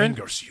what I'm and it hearing.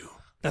 angers you.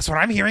 That's what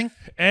I'm hearing.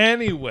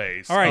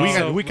 Anyways, All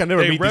right, We can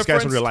never they meet these guys in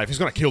referenced- real life. He's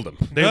gonna kill them.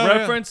 They No, yeah.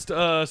 referenced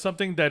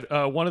something that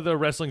one of the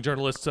wrestling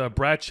journalists,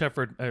 Brad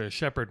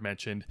Shepard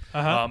mentioned.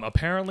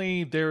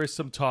 Apparently, there is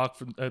some talk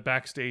from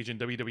backstage in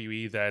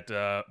WWE that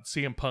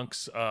CM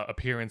Punk's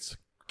appearance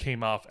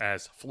came off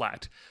as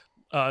flat.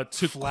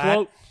 To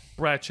quote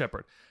Brad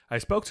Shepard, I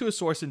spoke to a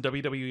source in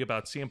WWE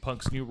about CM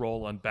Punk's new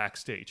role on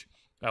Backstage.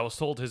 I was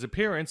told his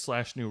appearance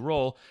 / new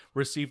role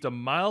received a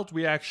mild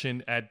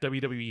reaction at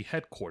WWE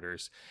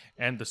headquarters,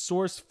 and the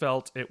source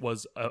felt it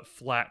was a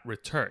flat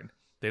return.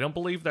 They don't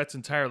believe that's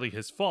entirely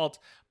his fault,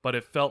 but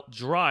it felt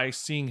dry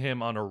seeing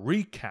him on a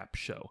recap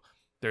show.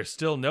 There's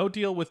still no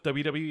deal with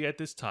WWE at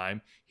this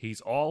time. He's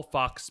all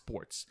Fox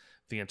Sports.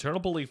 The internal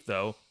belief,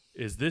 though,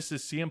 is this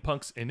is CM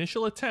Punk's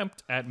initial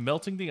attempt at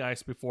melting the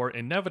ice before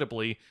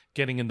inevitably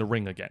getting in the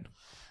ring again.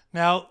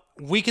 Now,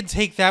 we can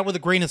take that with a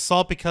grain of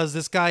salt because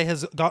this guy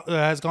has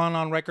gone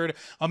on record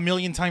a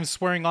million times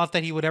swearing off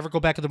that he would ever go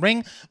back in the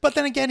ring. But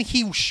then again,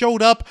 he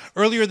showed up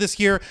earlier this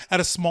year at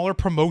a smaller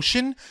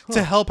promotion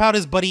to help out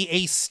his buddy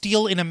Ace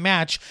Steel in a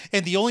match.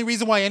 And the only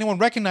reason why anyone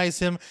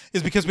recognized him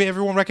is because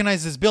everyone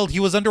recognized his build. He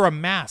was under a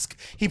mask.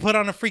 He put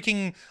on a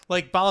freaking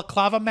like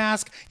balaclava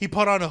mask. He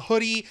put on a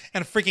hoodie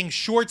and freaking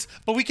shorts.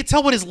 But we could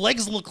tell what his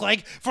legs look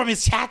like from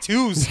his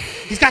tattoos.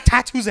 He's got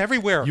tattoos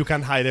everywhere. You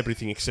can hide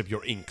everything except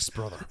your inks,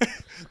 brother.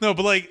 No,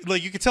 but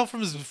like you can tell from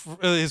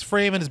his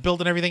frame and his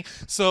build and everything.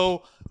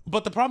 So,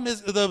 but the problem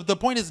is the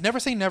point is never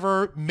say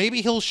never.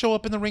 Maybe he'll show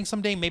up in the ring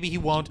someday. Maybe he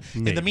won't.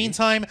 In the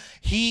meantime,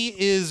 he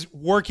is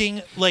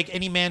working like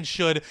any man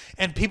should,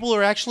 and people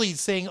are actually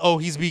saying, "Oh,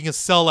 he's being a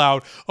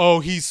sellout. Oh,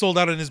 he sold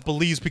out on his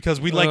beliefs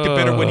because we liked it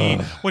better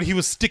when he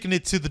was sticking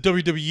it to the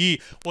WWE."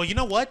 Well, you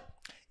know what?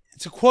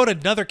 To quote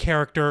another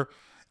character,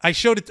 I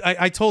showed it.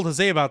 I told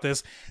Jose about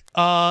this.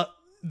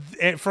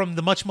 From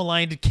the much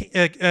maligned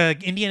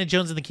Indiana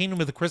Jones and the Kingdom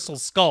of the Crystal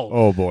Skull.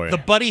 Oh boy, the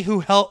buddy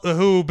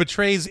who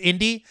betrays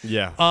Indy.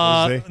 Yeah.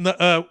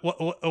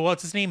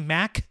 What's his name?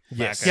 Mac.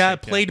 Yes. Yeah,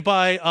 played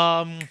by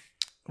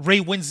Ray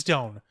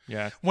Winstone.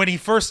 Yeah. When he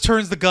first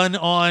turns the gun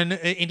on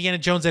Indiana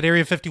Jones at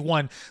Area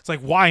 51, it's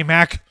like, why,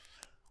 Mac?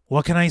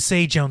 What can I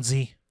say,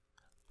 Jonesy?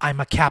 I'm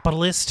a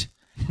capitalist,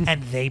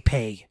 and they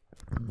pay.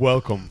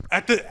 Welcome.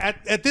 At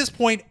this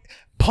point,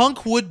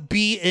 Punk would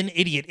be an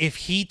idiot if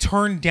he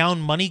turned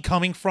down money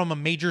coming from a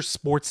major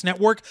sports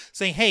network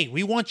saying, hey,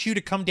 we want you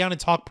to come down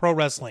and talk pro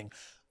wrestling.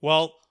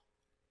 Well,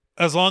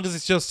 as long as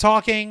it's just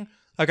talking,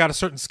 I got a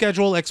certain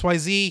schedule,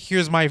 XYZ,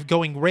 here's my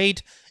going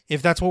rate.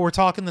 If that's what we're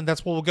talking, then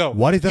that's what we'll go.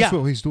 What if that's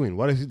what he's doing?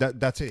 What if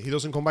that's it? He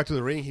doesn't come back to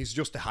the ring. He's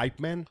just a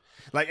hype man.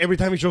 Like every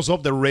time he shows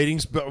up, the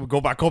ratings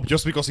go back up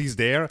just because he's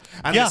there.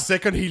 And the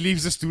second he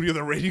leaves the studio,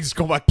 the ratings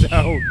go back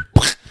down.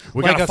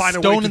 We Like gotta a find a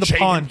stone way in to the chain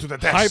pond. him to the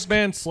desk. Hype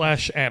man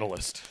 /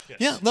 analyst. Yes.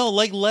 Yeah, no,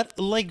 let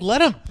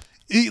him.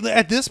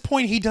 At this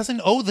point, he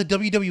doesn't owe the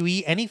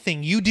WWE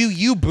anything. You do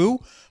you, boo.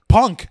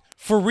 Punk,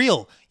 for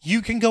real.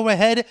 You can go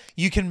ahead.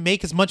 You can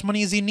make as much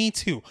money as you need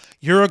to.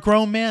 You're a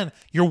grown man.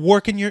 You're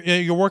working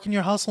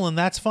your hustle, and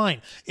that's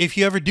fine. If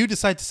you ever do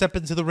decide to step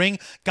into the ring,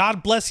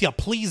 God bless you.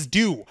 Please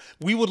do.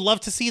 We would love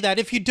to see that.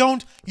 If you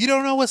don't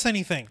owe us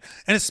anything,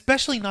 and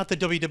especially not the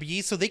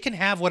WWE. So they can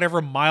have whatever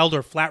mild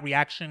or flat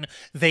reaction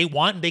they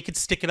want, and they could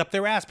stick it up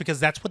their ass because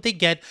that's what they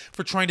get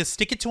for trying to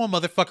stick it to a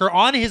motherfucker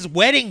on his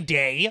wedding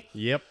day.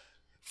 Yep.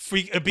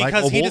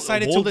 Because he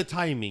decided all to the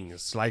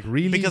timings, like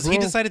really, because bro? he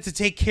decided to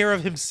take care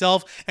of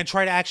himself and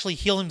try to actually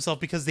heal himself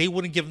because they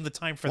wouldn't give him the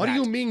time for What that.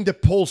 do you mean the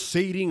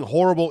pulsating,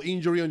 horrible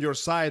injury on your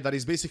side that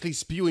is basically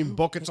spewing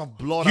buckets of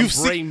blood and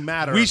brain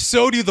matter? We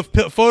showed you the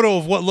photo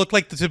of what looked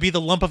like to be the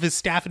lump of his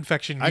staph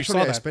infection. You Actually,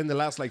 saw I that. spent the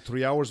last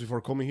 3 hours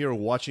before coming here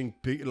watching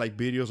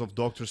videos of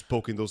doctors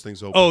poking those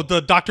things open. Oh,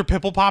 the Dr.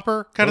 Pimple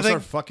Popper kind those of are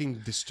thing? fucking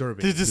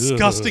disturbing. They're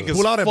disgusting as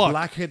Pull out fuck. a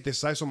blackhead the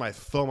size of my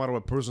thumb out of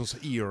a person's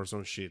ear or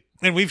some shit.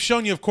 And we've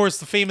shown you, of course,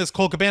 the famous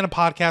Cole Cabana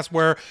podcast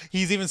where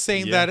he's even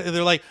saying that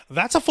they're like,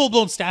 that's a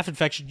full-blown staph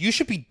infection. You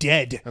should be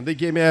dead. And they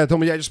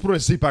told me, just put a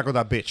Z-pack on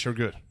that bitch. You're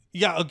good.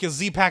 Yeah, because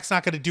Z-Pack's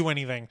not going to do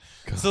anything.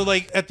 So,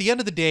 at the end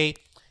of the day,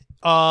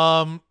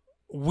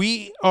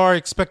 we are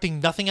expecting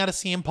nothing out of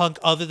CM Punk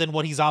other than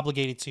what he's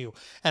obligated to.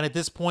 And at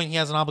this point, he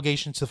has an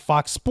obligation to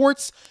Fox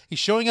Sports. He's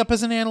showing up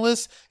as an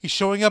analyst. He's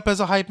showing up as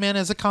a hype man,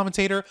 as a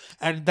commentator.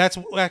 And that's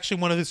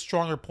actually one of his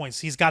stronger points.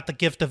 He's got the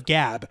gift of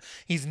gab.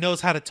 He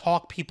knows how to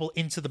talk people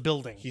into the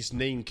building. His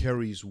name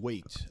carries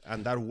weight,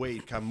 and that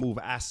weight can move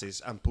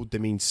asses and put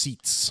them in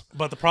seats.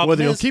 But the problem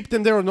Whether is... you'll keep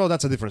them there or no,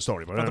 that's a different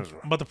story.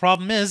 But the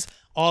problem is,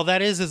 all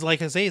that is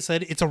like Isaiah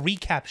said, it's a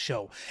recap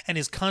show. And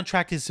his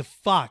contract is to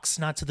Fox,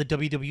 not to the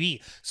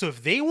WWE. So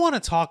if they want to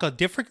talk a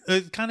different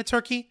kind of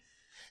turkey,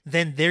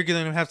 then they're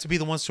going to have to be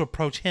the ones to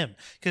approach him.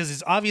 Because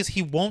it's obvious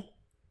he won't.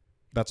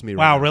 That's me right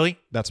Wow, now. really?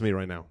 That's me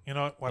right now. You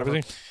know what?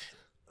 Whatever.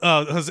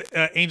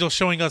 Angel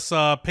showing us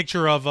a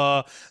picture of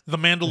the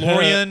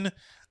Mandalorian.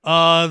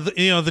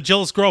 The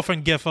jealous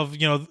girlfriend gif of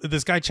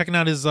this guy checking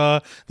out his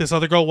this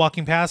other girl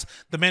walking past.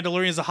 The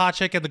Mandalorian is a hot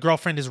chick and the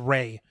girlfriend is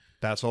Rey.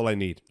 That's all I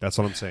need. That's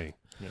all I'm saying.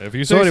 If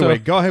you say So anyway,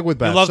 go ahead with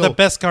that. You love the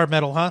Beskar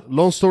medal, huh?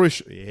 Long story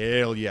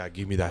hell yeah,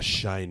 give me that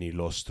shiny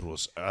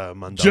lustrous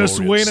Mandalorian Just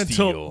wait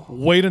steel.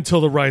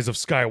 until the rise of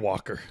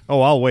Skywalker.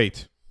 Oh, I'll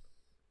wait.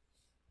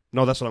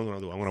 No, that's what I'm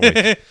gonna do. I'm gonna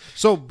wait.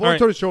 So, long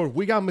story short,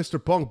 we got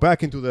Mr. Punk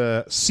back into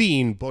the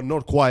scene, but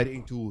not quite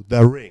into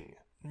the ring.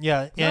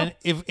 Yeah, and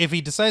if he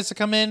decides to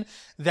come in,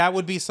 that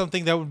would be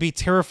something that would be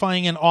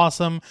terrifying and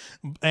awesome.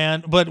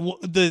 But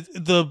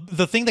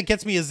the thing that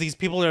gets me is these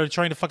people that are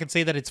trying to fucking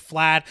say that it's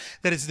flat,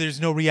 that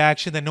there's no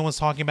reaction, that no one's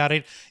talking about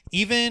it.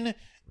 Even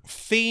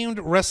famed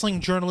wrestling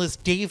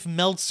journalist Dave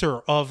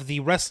Meltzer of the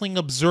Wrestling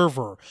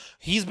Observer,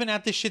 he's been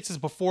at this shit since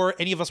before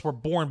any of us were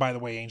born, by the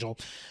way, Angel.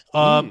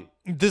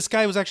 This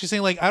guy was actually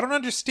saying, like, I don't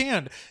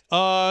understand.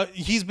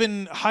 He's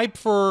been hyped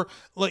for,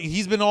 like,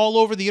 he's been all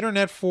over the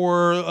internet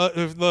for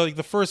like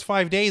the first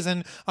 5 days,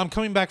 and I'm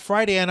coming back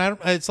Friday, and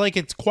it's like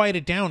it's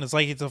quieted down. It's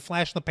like it's a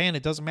flash in the pan.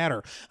 It doesn't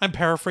matter. I'm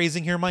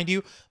paraphrasing here, mind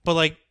you, but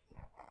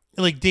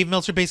like Dave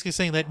Meltzer basically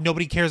saying that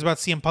nobody cares about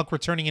CM Punk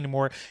returning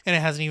anymore, and it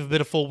hasn't even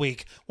been a full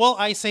week. Well,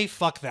 I say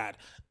fuck that.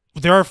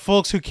 There are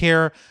folks who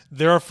care.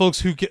 There are folks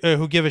who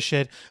give a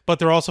shit, but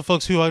there are also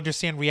folks who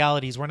understand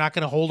realities. We're not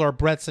going to hold our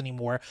breaths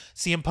anymore.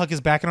 CM Punk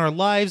is back in our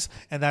lives,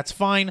 and that's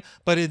fine.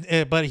 But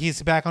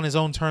he's back on his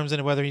own terms,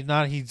 and whether or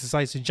not he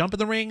decides to jump in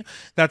the ring,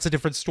 that's a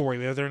different story.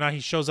 Whether or not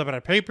he shows up at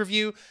a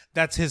pay-per-view,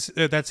 that's his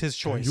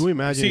choice. Can you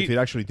imagine if it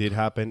actually did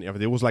happen? If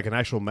there was like an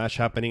actual match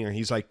happening, and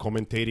he's like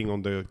commentating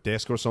on the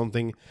desk or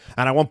something,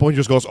 and at one point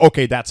just goes,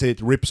 "Okay, that's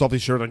it," rips off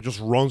his shirt and just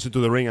runs into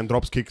the ring and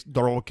drop kicks a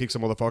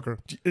motherfucker.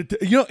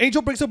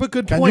 Angel brings up a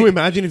good Can point. you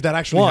imagine if that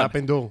actually Juan,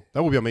 happened, though?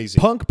 That would be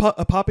amazing. Punk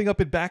popping up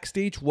at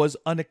Backstage was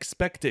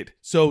unexpected.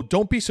 So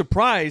don't be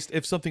surprised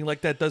if something like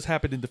that does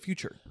happen in the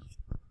future.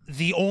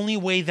 The only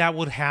way that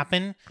would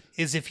happen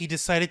is if he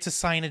decided to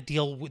sign a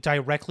deal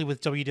directly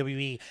with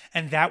WWE,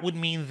 and that would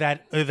mean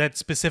that that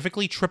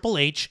specifically Triple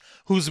H,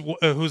 who's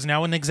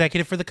now an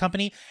executive for the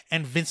company,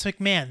 and Vince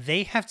McMahon,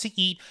 they have to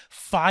eat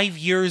 5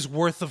 years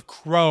worth of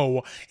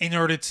crow in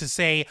order to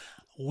say,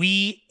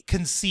 we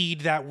concede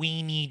that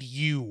we need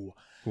you.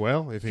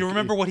 Well, if you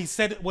remember what he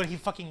said when he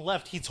fucking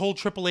left, he told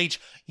Triple H,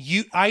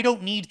 I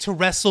don't need to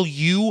wrestle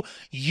you.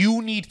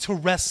 You need to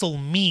wrestle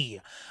me.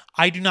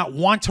 I do not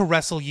want to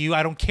wrestle you.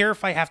 I don't care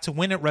if I have to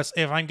win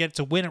if I get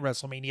to win at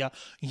WrestleMania.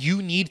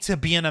 You need to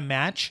be in a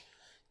match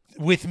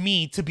with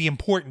me to be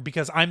important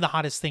because I'm the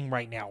hottest thing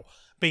right now.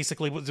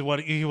 Basically, was what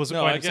he was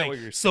saying. What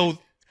you're saying. So,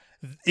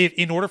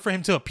 in order for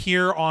him to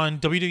appear on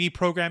WWE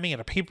programming at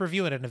a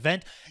pay-per-view at an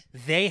event,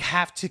 they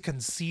have to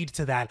concede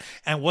to that.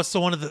 And what's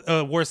one of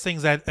the worst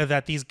things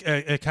that these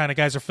kind of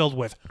guys are filled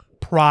with?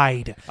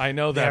 Pride. I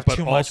know that, but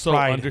also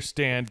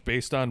understand,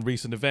 based on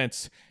recent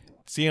events,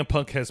 CM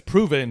Punk has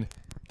proven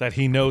that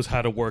he knows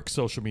how to work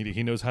social media.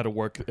 He knows how to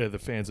work the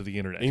fans of the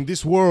internet. In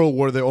this world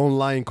where the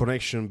online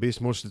connection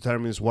most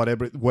determines where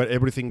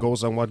everything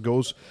goes and what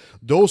goes,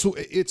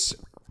 it's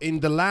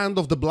in the land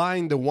of the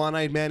blind, the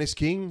one-eyed man is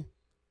king.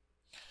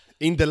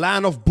 In the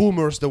land of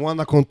boomers, the one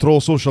that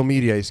controls social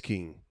media is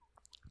king.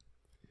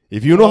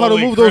 If you know how to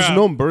move those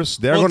numbers,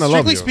 they're going to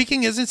love you. Strictly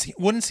speaking,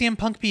 wouldn't CM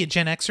Punk be a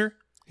Gen Xer?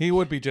 He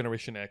would be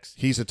Generation X.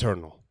 He's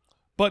eternal.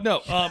 But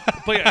no,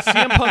 but yeah,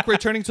 CM Punk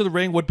returning to the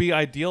ring would be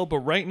ideal, but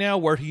right now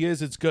where he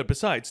is, it's good.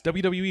 Besides,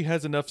 WWE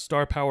has enough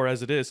star power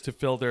as it is to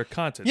fill their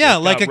content. Yeah,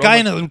 like a guy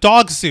in a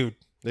dog suit.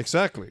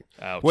 Exactly.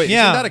 Ouch. Wait,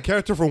 isn't that a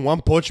character from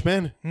One Punch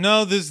Man?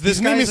 No, this His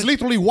name is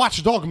literally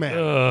Watchdog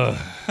Man.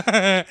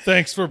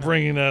 Thanks for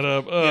bringing that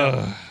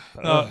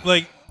up.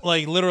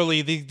 Like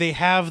literally, they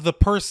have the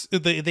purse.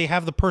 They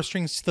have the purse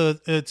strings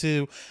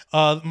to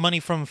money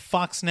from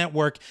Fox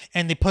Network,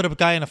 and they put a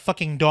guy in a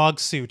fucking dog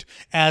suit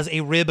as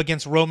a rib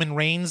against Roman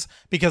Reigns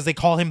because they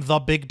call him the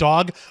big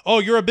dog. Oh,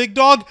 you're a big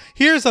dog?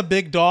 Here's a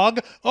big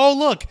dog. Oh,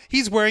 look,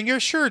 he's wearing your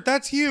shirt.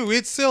 That's you.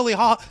 It's silly.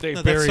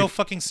 That's so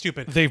fucking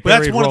stupid.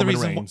 That's one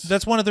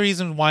of the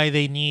reasons why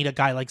they need a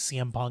guy like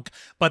CM Punk.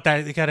 But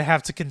that they gotta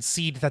have to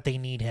concede that they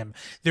need him.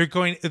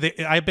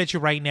 I bet you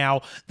right now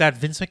that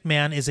Vince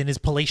McMahon is in his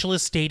palatial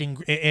estate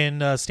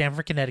in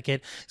Stamford,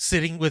 Connecticut,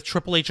 sitting with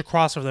Triple H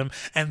across from them,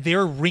 and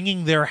they're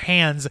wringing their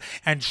hands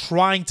and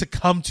trying to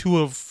come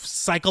to a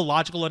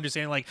psychological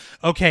understanding like,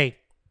 okay,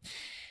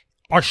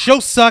 our show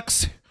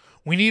sucks.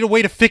 We need a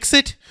way to fix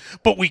it,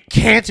 but we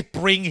can't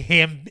bring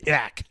him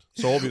back.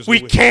 So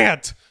obviously we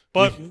can't.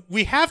 But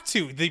we have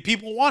to. The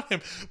people want him,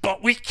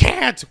 but we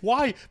can't.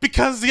 Why?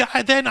 Because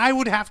then I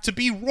would have to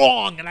be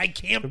wrong, and I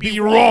can't be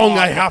wrong.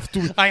 I have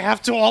to. I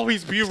have to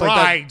always be Like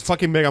right. that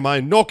fucking Mega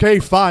Mind. Okay,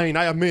 fine.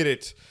 I admit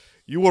it.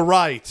 You were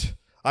right.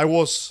 I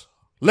was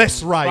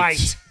less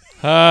right.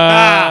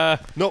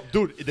 No,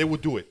 dude, they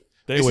would do it.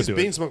 This is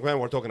Vince McMahon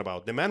we're talking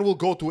about. The man will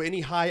go to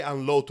any high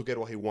and low to get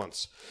what he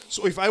wants.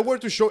 So if I were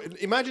to show,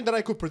 imagine that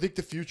I could predict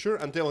the future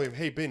and tell him,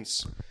 hey,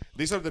 Vince,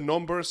 these are the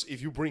numbers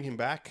if you bring him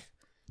back.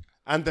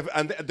 And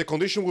the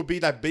condition would be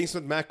that Vince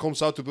McMahon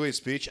comes out to do his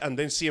speech, and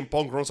then CM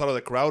Punk runs out of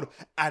the crowd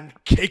and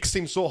kicks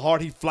him so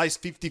hard he flies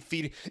 50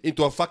 feet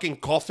into a fucking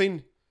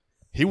coffin.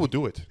 He would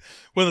do it.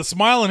 With a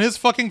smile on his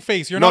fucking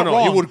face. You're not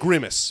wrong. No, he would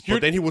grimace,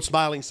 but then he would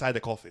smile inside the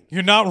coffin.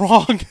 You're not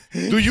wrong.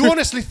 Do you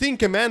honestly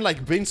think a man like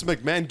Vince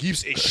McMahon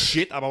gives a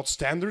shit about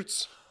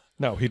standards?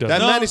 No, he doesn't.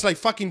 That man is like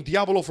fucking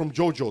Diablo from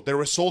JoJo. The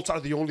results are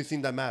the only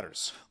thing that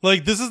matters.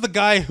 Like, this is the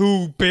guy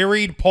who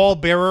buried Paul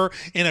Bearer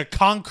in a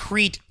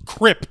concrete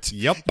crypt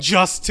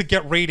just to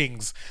get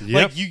ratings.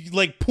 Like,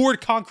 you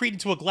poured concrete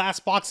into a glass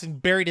box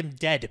and buried him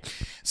dead.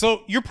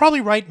 So you're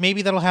probably right.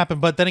 Maybe that'll happen.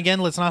 But then again,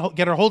 let's not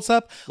get our hopes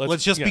up.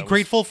 Let's just be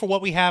grateful for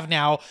what we have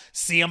now.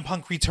 CM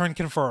Punk return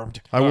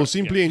confirmed. I will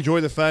simply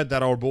enjoy the fact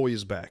that our boy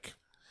is back.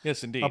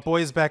 Yes, indeed. Our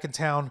boy is back in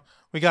town.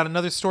 We got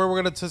another story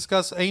we're going to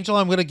discuss. Angel,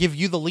 I'm going to give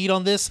you the lead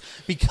on this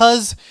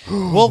because,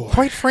 well,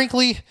 quite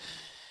frankly,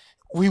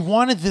 we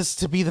wanted this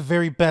to be the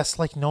very best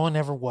like no one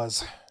ever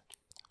was.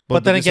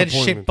 But then again,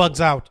 shit bugs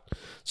out.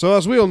 So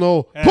as we all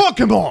know,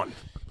 Pokemon!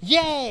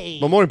 Yay!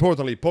 But more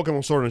importantly,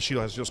 Pokemon Sword and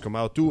Shield has just come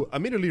out too.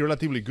 Admittedly,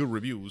 relatively good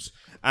reviews.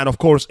 And of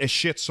course, a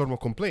shitstorm of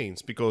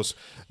complaints because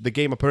the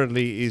game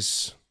apparently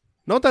is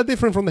not that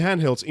different from the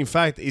handhelds. In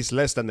fact, it's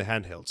less than the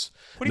handhelds.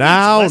 What do you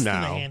mean it's less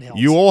than the handhelds?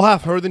 You all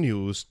have heard the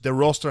news. The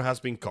roster has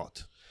been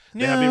cut.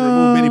 They have been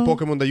removed many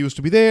Pokemon that used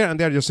to be there, and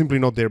they're just simply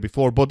not there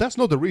before. But that's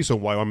not the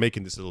reason why I'm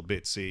making this little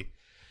bit, see?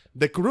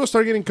 The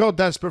roster getting cut,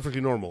 that's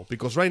perfectly normal.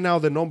 Because right now,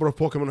 the number of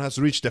Pokemon has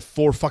reached the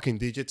 4 fucking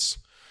digits.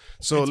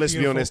 So let's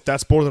be honest,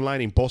 that's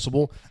borderline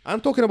impossible. I'm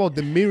talking about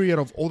the myriad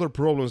of other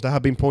problems that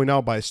have been pointed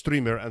out by a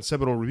streamer and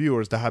several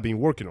reviewers that have been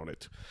working on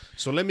it.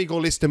 So let me go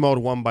list them out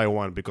one by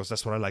one because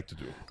that's what I like to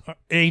do.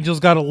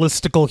 Angel's got a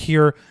listicle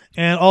here.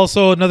 And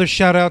also another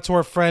shout out to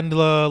our friend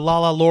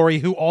Lala Lori,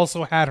 who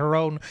also had her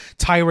own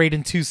tirade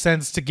and 2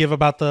 cents to give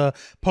about the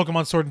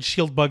Pokemon Sword and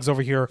Shield bugs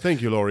over here.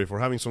 Thank you, Lori, for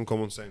having some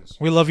common sense.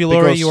 We love you,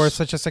 Lori. You are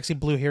such a sexy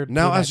blue-haired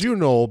Now, as you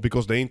know,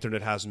 because the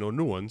internet has no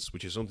nuance,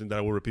 which is something that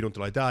I will repeat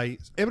until I die,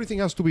 everything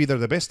has to be either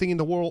the best thing in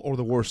the world or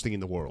the worst thing in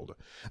the world.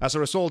 As a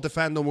result, the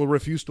fandom will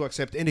refuse to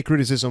accept any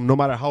criticism, no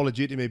matter how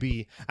legit it may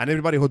be, and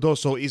everybody who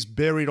does so is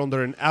buried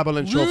under an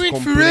avalanche of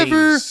complaints.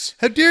 Forever!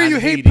 How dare you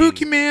hate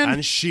Pokemon!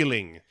 And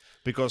shilling.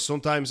 Because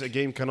sometimes a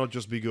game cannot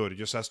just be good. It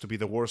just has to be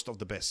the worst of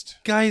the best.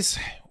 Guys,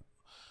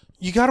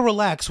 you gotta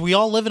relax. We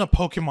all live in a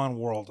Pokemon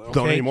world, okay?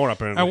 Not anymore,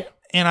 apparently.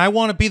 And I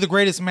want to be the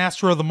greatest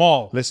master of them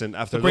all. Listen,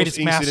 after those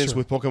incidents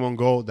with Pokemon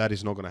Go, that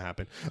is not going to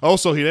happen.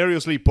 Also,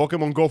 hilariously,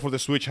 Pokemon Go for the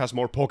Switch has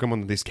more Pokemon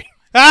than this game.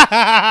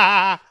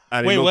 And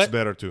it looks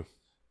better, too.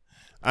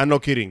 I'm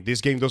not kidding.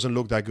 This game doesn't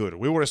look that good.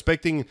 We were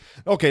expecting...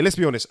 Okay, let's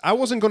be honest. I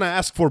wasn't going to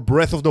ask for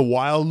Breath of the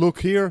Wild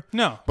look here.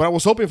 No. But I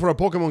was hoping for a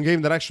Pokemon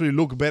game that actually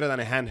looked better than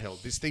a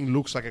handheld. This thing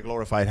looks like a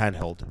glorified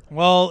handheld.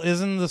 Well,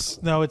 isn't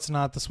this... No, it's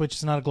not. The Switch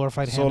is not a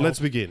glorified handheld. So let's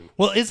begin.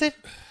 Well, is it?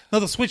 No,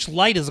 the Switch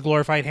Lite is a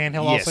glorified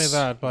handheld. Yes. I'll say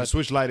that. But the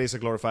Switch Lite is a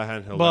glorified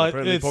handheld. But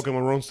apparently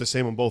Pokemon runs the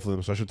same on both of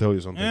them, so I should tell you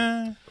something.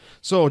 Eh.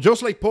 So,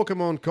 just like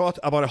Pokemon cut,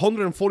 about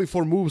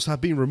 144 moves have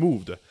been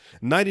removed.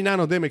 99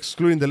 of them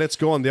excluding the Let's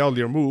Go and the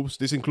earlier moves.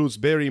 This includes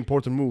very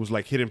important moves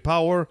like Hidden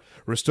Power,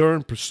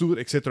 Return, Pursuit,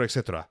 etc.,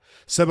 etc.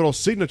 Several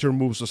signature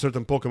moves of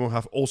certain Pokemon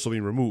have also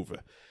been removed.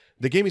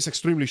 The game is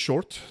extremely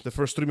short. The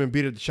first streamer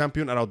beat the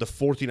champion around the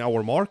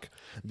 14-hour mark.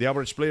 The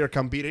average player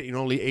can beat it in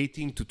only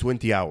 18 to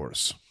 20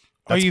 hours.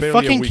 Are you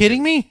fucking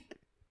kidding me?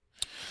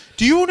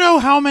 Do you know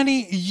how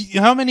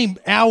many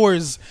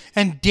hours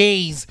and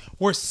days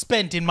were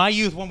spent in my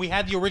youth when we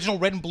had the original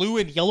red and blue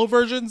and yellow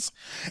versions?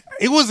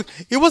 It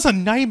was a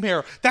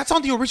nightmare. That's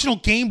on the original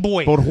Game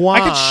Boy. But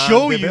Juan, I could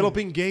show you.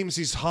 Developing games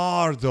is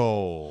hard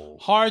though.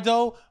 Hard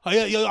though?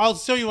 I'll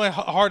show you what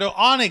hard though.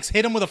 Onyx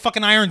hit him with a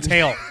fucking iron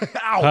tail.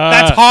 Ow.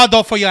 That's hard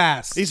though for your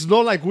ass. It's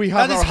not like we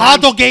have That is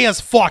hard though gay as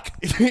fuck.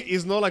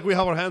 It's not like we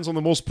have our hands on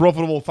the most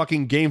profitable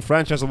fucking game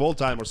franchise of all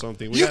time or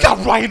something. You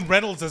got Ryan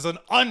Reynolds as an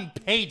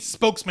unpaid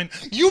spokesman.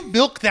 You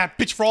milk that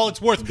bitch for all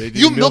it's worth.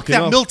 You milk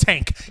that mill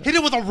tank. Hit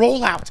it with a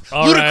rollout.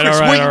 Ludicrous,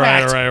 where you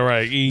at? All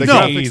right. The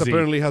graphics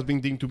apparently has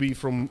been deemed to be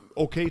from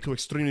okay to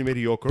extremely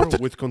mediocre,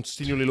 with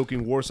continually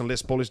looking worse and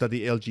less polished than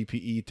the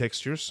LGPE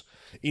textures,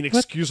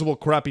 inexcusable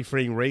crappy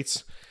frame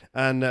rates,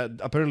 and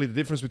apparently the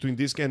difference between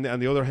this game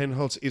and the other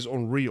handhelds is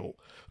unreal.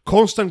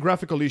 Constant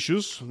graphical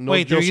issues, not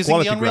Wait, they're just using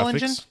quality the Unreal graphics.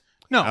 Engine?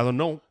 No. I don't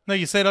know. No,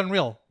 you said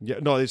Unreal. Yeah,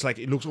 no, it's like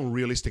it looks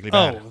unrealistically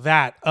bad. Oh,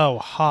 there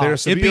are There are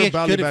severe It'd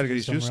be bad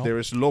issues. Unreal. There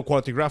is low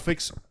quality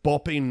graphics,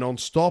 popping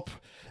non-stop.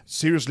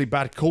 seriously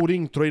bad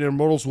coding. Trainer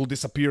models will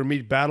disappear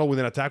mid-battle with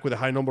an attack with a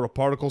high number of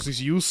particles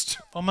is used.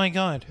 Oh my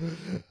god.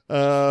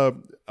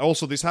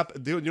 Also, this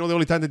happened. The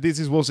only time they did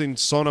this was in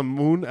Sun and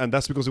Moon, and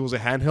that's because it was a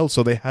handheld,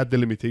 so they had the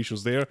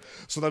limitations there.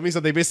 So that means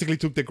that they basically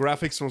took the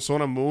graphics from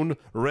Sun and Moon,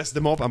 rest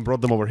them up, and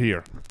brought them over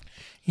here.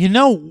 You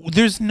know,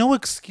 there's no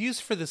excuse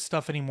for this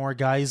stuff anymore,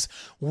 guys.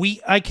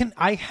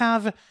 I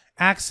have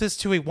access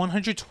to a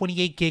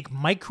 128 gig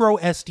micro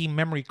SD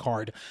memory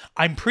card.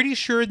 I'm pretty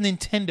sure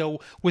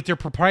Nintendo, with their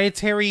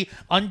proprietary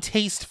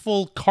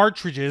untasteful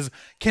cartridges,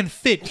 can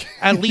fit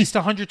at least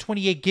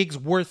 128 gigs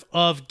worth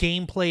of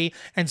gameplay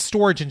and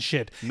storage and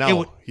shit.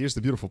 Now, here's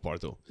the beautiful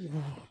part, though.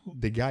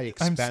 The guy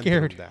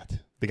expanded on that.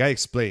 The guy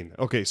explained.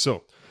 Okay,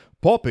 so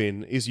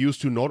pop-in is used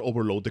to not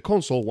overload the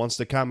console once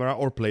the camera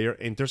or player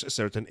enters a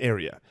certain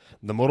area.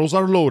 The models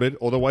are loaded,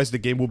 otherwise the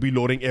game will be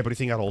loading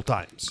everything at all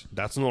times.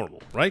 That's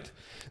normal, right?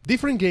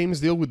 Different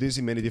games deal with this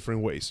in many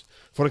different ways.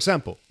 For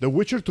example, The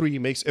Witcher 3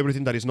 makes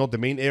everything that is not the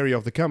main area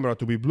of the camera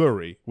to be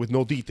blurry, with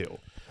no detail.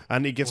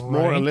 And it gets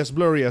more and less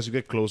blurry as you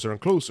get closer and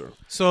closer.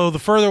 So the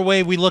further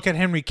away we look at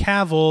Henry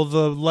Cavill,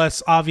 the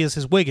less obvious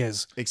his wig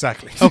is.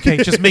 Exactly. Okay,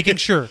 just making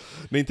sure.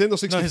 Nintendo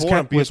 64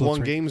 and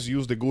PS1 games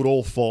use the good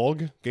old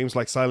fog. Games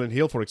like Silent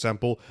Hill, for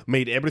example,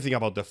 made everything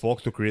about the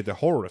fog to create the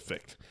horror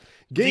effect.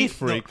 Game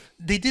Freak.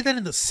 They did that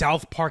in the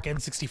South Park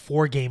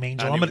N64 game,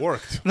 Angel. And it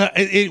worked.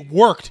 It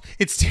worked.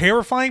 It's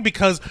terrifying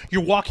because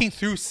you're walking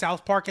through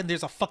South Park and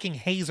there's a fucking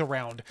haze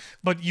around,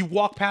 but you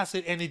walk past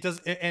it and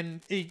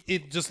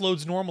it just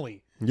loads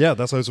normally. Yeah,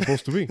 that's how it's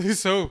supposed to be.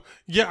 So,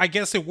 yeah, I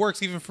guess it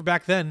works even for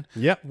back then.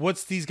 Yeah.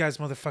 What's these guys'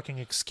 motherfucking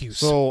excuse?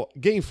 So,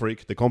 Game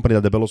Freak, the company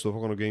that develops the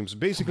Pokemon games,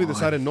 basically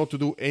decided not to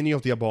do any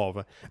of the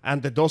above,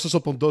 and the dozens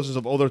upon dozens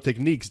of other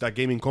techniques that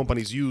gaming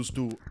companies use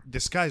to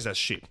disguise that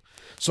shit.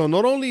 So,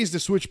 not only is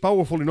the Switch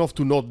powerful enough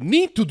to not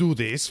need to do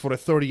this for a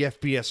 30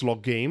 FPS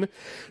lock game,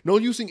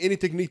 not using any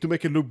technique to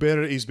make it look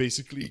better is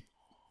basically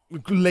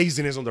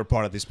laziness on their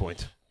part at this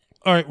point.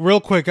 All right, real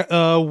quick.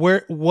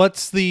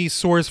 What's the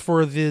source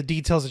for the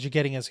details that you're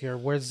getting us here?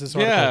 Where's this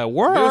article? Yeah,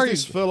 where are There's you?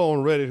 this fellow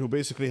on Reddit who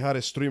basically had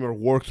a streamer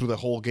work through the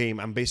whole game,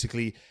 and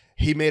basically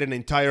he made an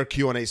entire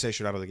Q&A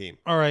session out of the game.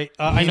 All right,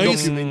 I know you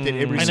sent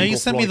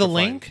me the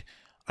link.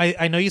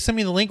 I know you sent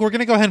me the link. We're going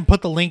to go ahead and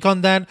put the link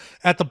on that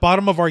at the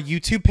bottom of our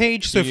YouTube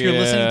page. So if you're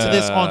listening to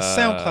this on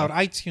SoundCloud,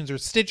 iTunes, or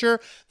Stitcher,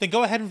 then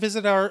go ahead and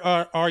visit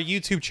our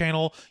YouTube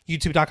channel,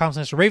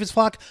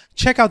 youtube.com/ravensflock.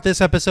 Check out this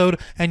episode,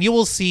 and you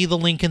will see the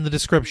link in the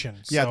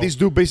description. Yeah, this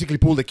dude basically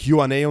pulled a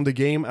Q&A on the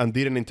game and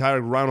did an entire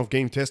round of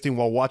game testing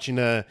while watching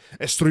a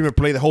streamer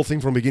play the whole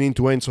thing from beginning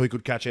to end so he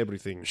could catch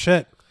everything.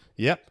 Shit.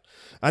 Yep.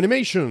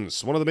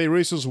 Animations. One of the main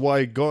reasons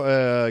why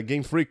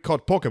Game Freak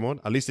caught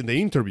Pokemon, at least in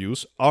the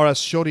interviews, are as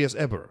shoddy as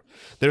ever.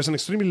 There's an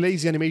extremely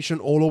lazy animation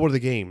all over the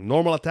game.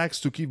 Normal attacks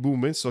to keep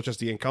movements, such as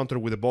the encounter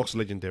with the box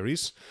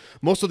legendaries.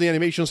 Most of the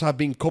animations have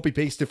been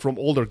copy-pasted from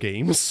older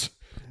games.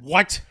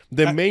 What?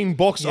 The main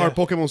box art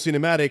Pokemon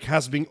cinematic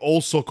has been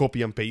also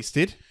copy and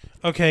pasted.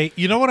 Okay,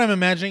 you know what I'm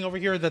imagining over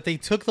here? That they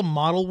took the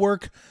model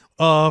work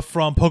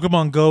from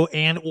Pokemon Go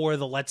and or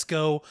the Let's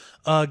Go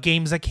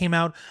games that came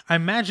out. I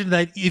imagine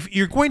that if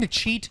you're going to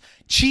cheat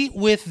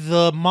with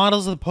the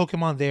models of the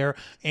Pokemon there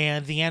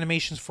and the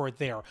animations for it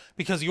there,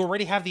 because you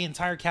already have the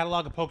entire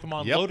catalog of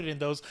Pokemon loaded in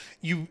those.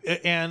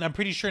 And I'm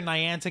pretty sure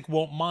Niantic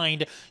won't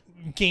mind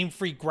Game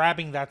Freak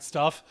grabbing that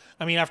stuff.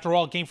 I mean, after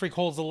all, Game Freak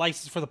holds the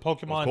license for the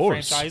Pokemon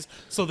franchise,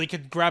 so they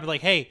could grab it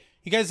like, hey,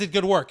 you guys did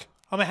good work.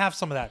 I'm gonna have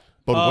some of that.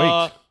 But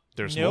wait.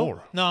 There's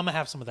more. No, I'm going to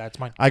have some of that. It's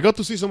mine. I got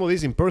to see some of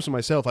these in person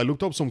myself. I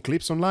looked up some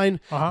clips online.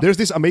 There's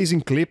this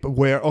amazing clip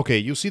where, okay,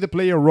 you see the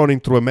player running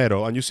through a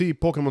meadow and you see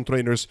Pokemon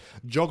trainers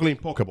juggling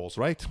Pokeballs,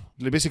 right?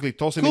 They're basically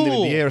tossing them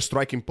in the air,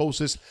 striking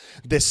poses.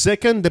 The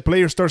second the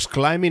player starts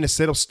climbing a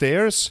set of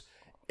stairs,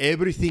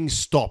 everything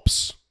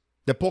stops.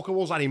 The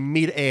Pokeballs are in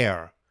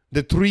mid-air.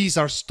 The trees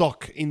are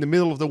stuck in the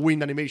middle of the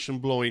wind animation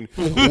blowing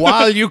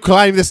while you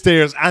climb the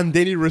stairs, and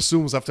then it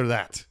resumes after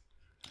that.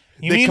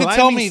 You mean to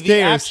tell me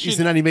the action is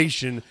an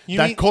animation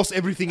that caused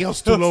everything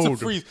else to load.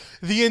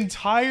 The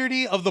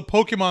entirety of the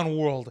Pokemon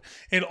world,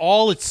 in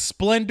all its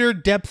splendor,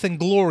 depth, and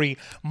glory,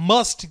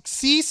 must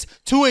cease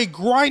to a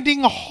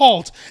grinding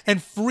halt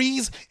and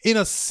freeze in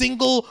a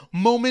single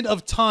moment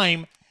of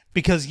time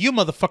because you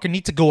motherfucker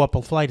need to go up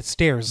a flight of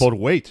stairs. But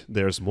wait,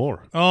 there's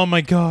more. Oh my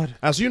god.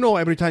 As you know,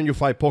 every time you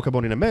fight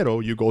Pokemon in a meadow,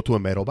 you go to a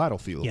meadow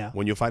battlefield. Yeah.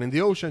 When you fight in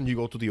the ocean, you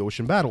go to the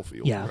ocean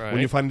battlefield. Yeah. Right. When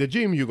you fight in the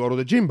gym, you go to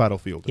the gym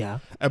battlefield. Yeah.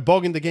 A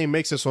bug in the game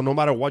makes it so no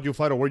matter what you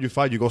fight or where you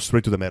fight, you go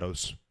straight to the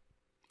meadows.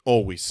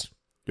 Always.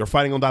 You're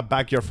fighting on that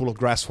backyard full of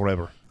grass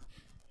forever.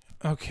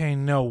 Okay,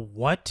 no,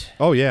 what?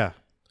 Oh, yeah.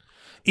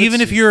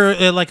 Even if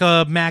you're like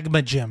a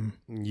magma gym.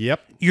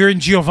 Yep. You're in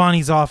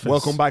Giovanni's office.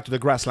 Welcome back to the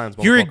grasslands,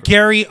 motherfucker. You're in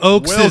Gary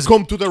Oaks'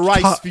 Welcome to the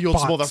rice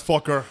fields,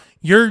 motherfucker.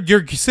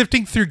 You're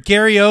sifting through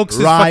Gary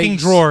Oaks' fucking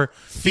drawer.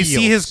 You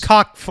see his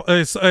cock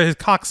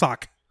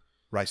sock.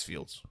 Rice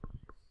fields.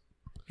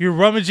 You're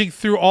rummaging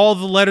through all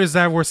the letters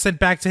that were sent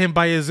back to him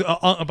by his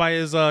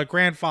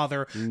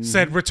grandfather.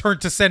 Said return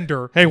to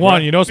sender. Hey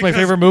Juan, you know what's my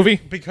favorite movie?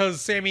 Because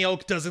Sammy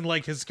Oak doesn't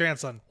like his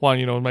grandson. Juan,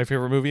 you know what my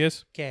favorite movie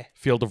is? Okay.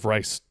 Field of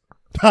Rice.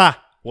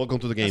 Ha! Welcome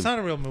to the game. It's not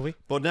a real movie.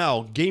 But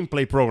now,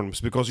 gameplay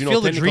programs, because Field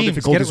of technical Dreams,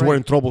 difficulties get it right.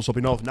 weren't troublesome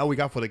enough. Now we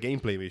got for the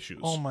gameplay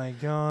issues. Oh my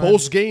god.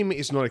 Post-game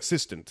is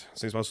non-existent.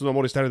 Since Matsuda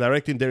Mori started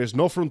directing, there is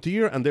no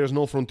frontier, and there is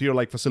no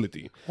frontier-like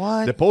facility.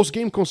 What? The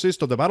post-game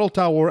consists of the battle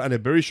tower and a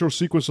very short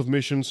sequence of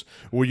missions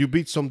where you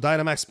beat some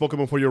Dynamax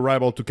Pokemon for your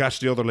rival to catch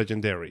the other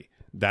legendary.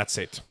 That's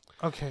it.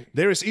 Okay.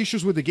 There is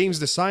issues with the game's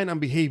design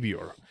and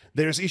behavior.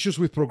 There is issues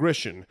with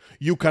progression.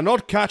 You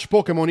cannot catch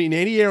Pokemon in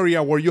any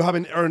area where you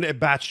haven't earned a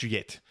badge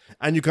yet.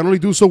 And you can only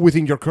do so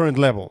within your current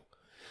level.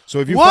 So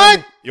if you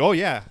What? Oh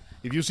yeah.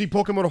 If you see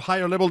Pokemon of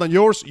higher level than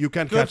yours, you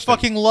can't Good catch them.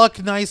 fucking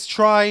luck. Nice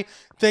try.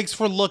 Thanks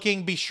for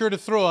looking. Be sure to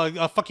throw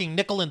a fucking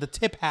nickel in the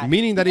tip hat.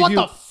 Meaning that if what you-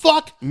 the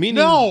fuck? meaning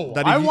No.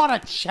 that if I you- want a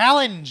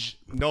challenge.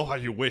 No, how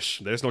you wish.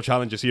 There's no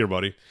challenges here,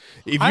 buddy.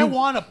 If I you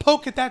want to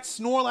poke at that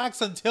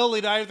Snorlax until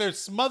it either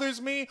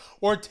smothers me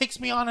or takes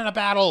me on in a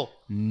battle.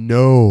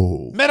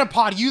 No.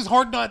 Metapod, use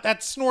hard nut.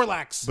 That's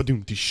Snorlax.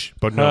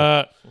 But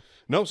no.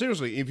 No,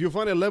 seriously, if you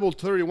find a level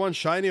 31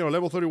 shiny or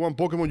level 31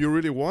 Pokemon you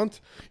really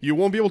want, you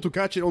won't be able to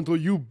catch it until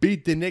you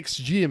beat the next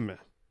gym.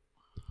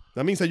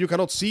 That means that you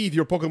cannot see if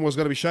your Pokemon is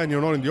going to be shiny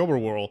or not in the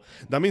overworld.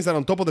 That means that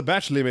on top of the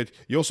batch limit,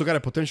 you also got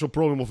a potential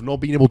problem of not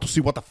being able to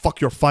see what the fuck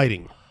you're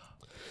fighting.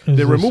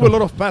 They remove a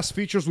lot of past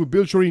features with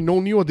virtually no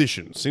new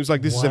additions. Seems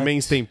like this is a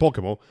mainstay in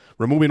Pokemon,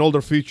 removing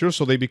older features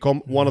so they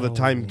become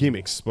one-of-the-time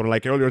gimmicks. But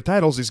like earlier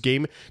titles, this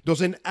game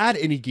doesn't add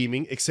any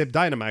gimming except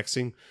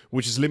Dynamaxing,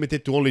 which is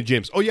limited to only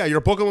gyms. Oh yeah,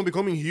 your Pokemon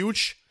becoming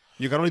huge,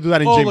 you can only do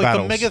that in gym like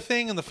battles. the Mega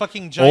Thing and the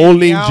fucking giant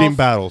Only in Meowth gym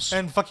battles.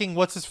 and fucking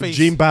what's his face?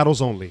 Gym battles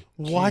only.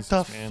 What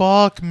the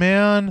fuck,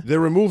 man? They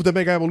removed the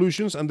Mega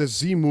Evolutions and the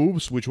Z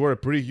moves, which were a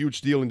pretty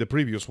huge deal in the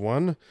previous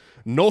one.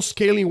 No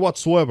scaling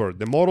whatsoever.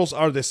 The models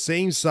are the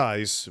same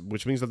size,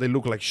 which means that they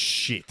look like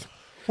shit.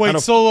 Wait,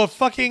 And so a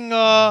fucking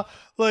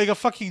like a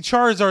fucking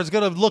Charizard is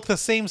gonna look the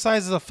same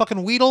size as a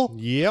fucking Weedle?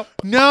 Yep.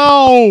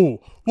 No!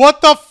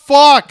 What the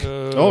fuck?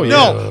 Oh, yeah.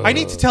 No, I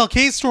need to tell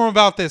K-Storm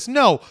about this.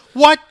 No.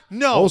 What?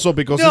 No. Also,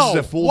 because no. this is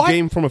a full What?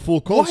 game from a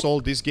full console,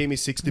 this game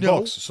is $60 No.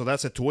 bucks. So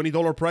that's a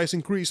 $20 price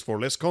increase for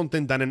less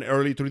content than an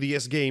early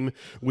 3DS game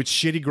with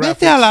shitty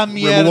Vete a la graphics,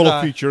 removal mierda.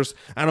 of features,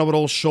 and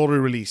overall shorter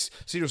release.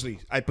 Seriously,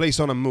 I play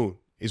Sun and Moon.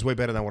 It's way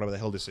better than whatever the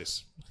hell this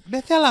is.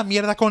 Vete a la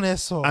mierda con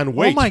eso. And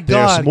wait, oh my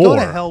there's god, more. go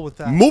to hell with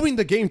that. Moving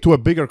the game to a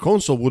bigger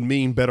console would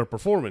mean better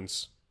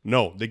performance.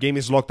 No, the game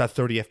is locked at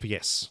 30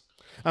 FPS.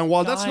 And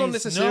while that's not Guys,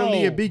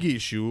 necessarily no. a big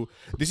issue,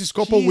 this is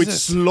coupled with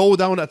Jesus.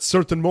 slowdown at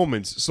certain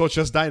moments, such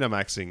as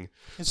Dynamaxing.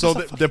 Is So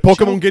this a the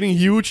fucking Pokemon joke? getting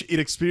huge, it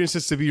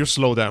experiences severe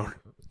slowdown.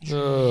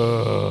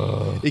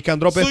 It can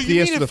drop So you FPS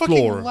mean to it the fucking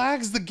floor.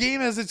 lags the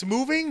game as it's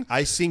moving?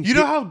 I seen You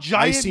know how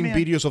Giant I seen Man-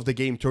 videos of the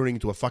game turning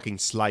into a fucking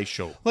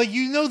slideshow. Like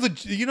you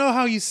know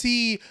how you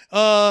see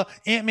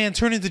Ant-Man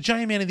turn into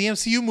Giant Man in the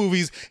MCU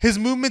movies. His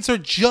movements are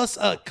just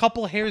a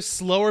couple hairs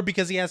slower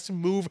because he has to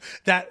move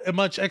that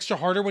much extra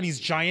harder when he's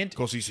giant.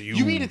 'Cause he's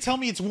You mean to huge. tell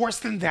me it's worse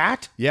than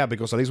that? Yeah,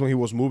 because at least when he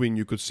was moving,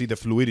 you could see the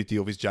fluidity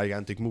of his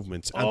gigantic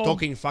movements. I'm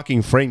talking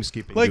fucking frame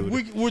skipping, Like,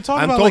 dude. we're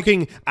talking I'm about, like-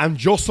 talking. I'm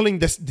jostling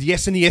the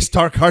SNES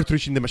Star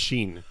cartridge in the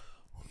machine.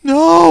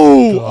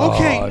 No.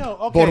 Okay. No.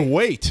 Okay. But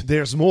wait,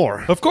 there's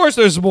more. Of course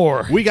there's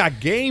more. We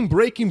got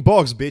game-breaking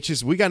bugs,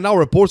 bitches. We got now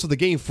reports of the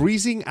game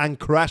freezing and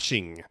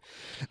crashing.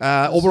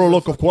 Overall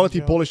look of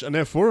quality, polish, and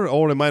effort,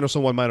 or a minor,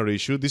 somewhat minor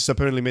issue. This is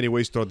apparently many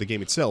ways throughout the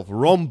game itself.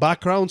 ROM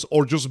backgrounds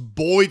or just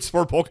voids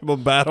for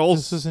Pokemon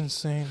battles. This is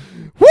insane.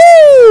 Woo!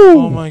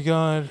 Oh my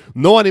god.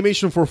 No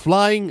animation for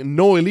flying,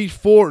 no Elite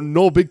Four,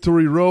 no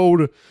Victory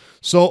Road.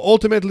 So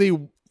ultimately,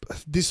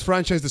 this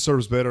franchise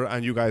deserves better,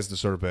 and you guys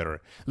deserve better.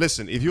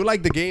 Listen, if you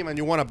like the game and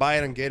you want to buy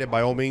it and get it,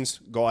 by all means,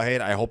 go ahead.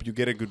 I hope you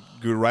get a good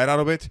ride out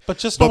of it. But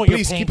just know what you're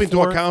please paying keep into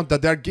for. account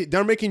that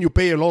they're making you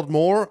pay a lot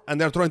more, and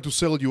they're trying to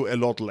sell you a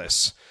lot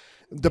less.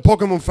 The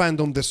Pokemon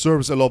fandom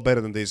deserves a lot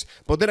better than this.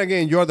 But then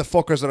again, you are the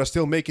fuckers that are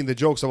still making the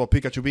jokes about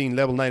Pikachu being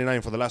level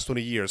 99 for the last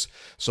 20 years.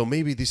 So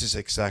maybe this is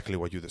exactly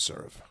what you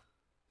deserve.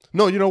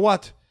 No, you know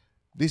what?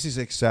 This is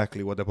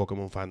exactly what the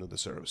Pokemon fandom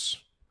deserves.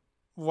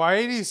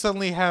 Why did he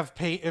suddenly have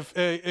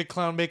a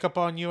clown makeup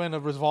on you and a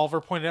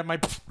revolver pointed at my?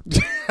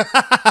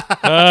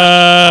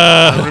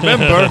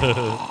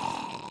 Remember,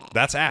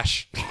 that's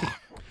Ash.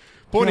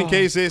 Point in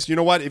case is, you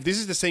know what? If this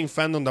is the same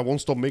fandom that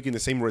won't stop making the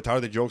same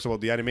retarded jokes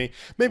about the anime,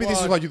 maybe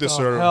this is what you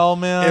deserve. hell,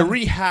 man? A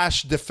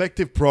rehashed,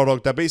 defective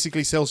product that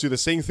basically sells you the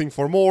same thing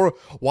for more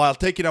while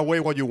taking away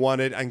what you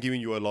wanted and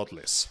giving you a lot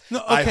less. No,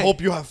 I okay.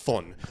 hope you have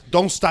fun.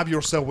 Don't stab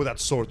yourself with that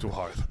sword too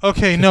hard.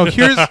 Okay, no.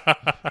 Here's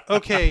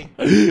okay.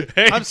 I'm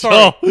Angel,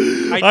 sorry.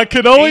 I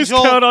can always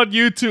Angel- count on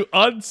you to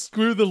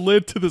unscrew the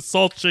lid to the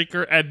salt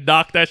shaker and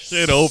knock that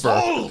shit over.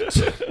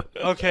 Salt!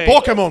 Okay.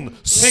 Pokemon,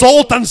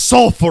 salt and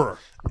sulfur.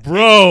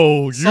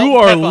 Bro, you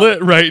are pepper.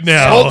 lit right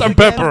now. Salt and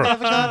pepper.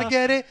 Never gonna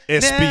get it.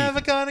 SP.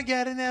 Never gonna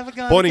get it. Never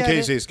gonna Point in get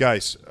case it. is,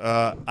 guys,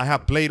 I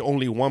have played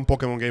only one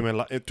Pokemon game,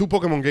 two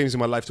Pokemon games in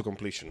my life to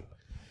completion.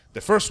 The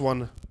first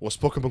one was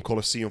Pokemon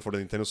Colosseum for the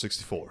Nintendo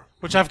 64,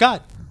 Which I've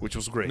got. which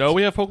was great. No,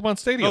 we have Pokemon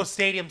Stadium. Oh,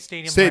 Stadium.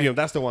 Stadium,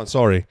 that's the one.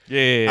 Sorry.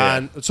 Yeah.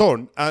 And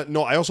so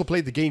no, I also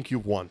played the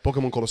GameCube one,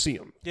 Pokemon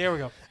Colosseum, There we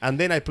go. and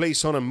then I played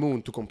Sun and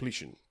Moon to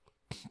completion.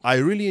 I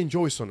really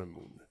enjoy Sun and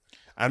Moon.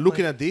 And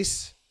looking at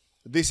this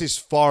is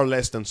far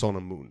less than Sun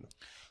and Moon.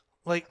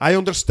 Like, I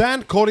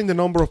understand calling the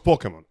number of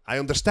Pokemon. I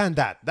understand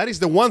that. That is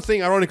the one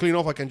thing, ironically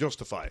enough, I can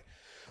justify.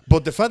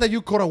 But the fact that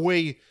you cut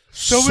away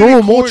so many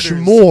much quarters.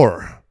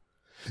 more.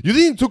 You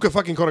didn't took a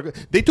fucking corner.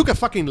 They took a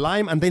fucking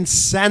lime and then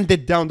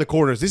sanded down the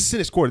corners. This is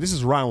in a square. This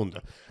is round.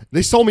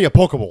 They sold me a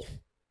Pokeball.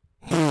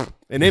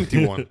 An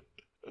empty one.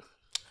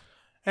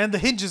 and the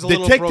hinge is a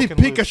little Detective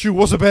broken loose. Pikachu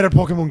was a better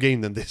Pokemon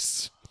game than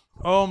this.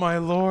 Oh my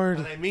lord.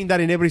 And I mean that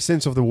in every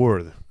sense of the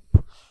word.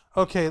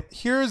 Okay,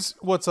 here's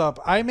what's up.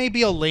 I may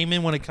be a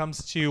layman when it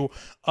comes to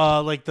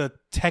like the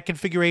tech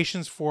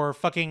configurations for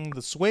fucking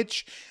the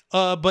Switch,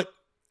 but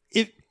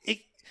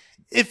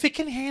if it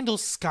can handle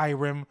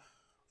Skyrim,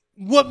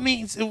 what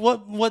makes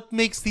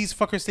these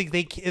fuckers think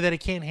that it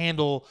can't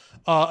handle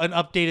an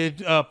updated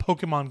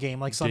Pokemon game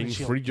like Sun and Game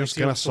Shield? Free like just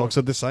Shield kind and of Sword? sucks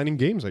at designing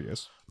games, I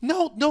guess.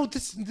 No,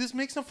 this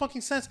makes no fucking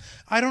sense.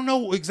 I don't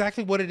know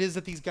exactly what it is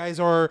that these guys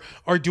are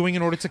doing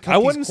in order to cut I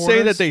these wouldn't say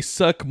corners. that they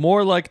suck,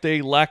 more like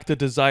they lack the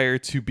desire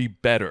to be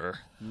better.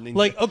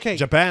 like, okay,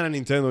 Japan and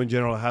Nintendo in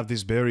general have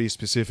this very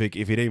specific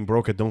if it ain't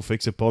broke it, don't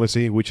fix it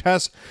policy, which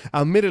has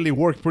admittedly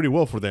worked pretty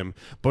well for them.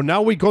 But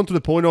now we've gone to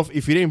the point of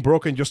if it ain't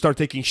broken, just start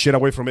taking shit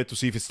away from it to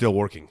see if it's still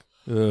working.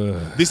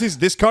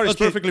 This car is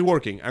Okay. perfectly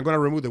working. I'm gonna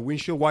remove the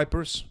windshield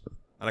wipers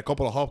and a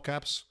couple of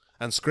hubcaps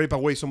and scrape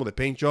away some of the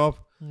paint job.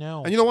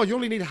 no. And you know what? You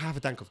only need half a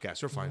tank of gas.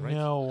 You're fine, right?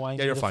 No, I Yeah,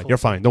 need you're a fine. full- You're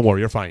fine. Don't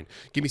worry. You're fine.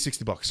 Give me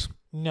 $60.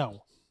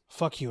 No.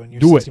 Fuck you and your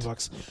Do 60 it.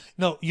 bucks.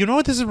 No, you know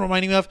what this is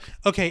reminding me of?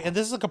 Okay, and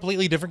this is a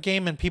completely different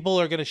game, and people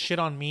are going to shit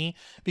on me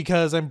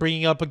because I'm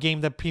bringing up a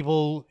game that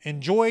people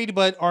enjoyed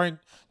but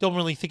don't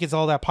really think it's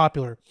all that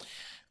popular.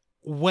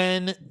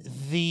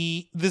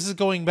 This is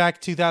going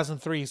back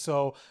 2003,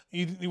 so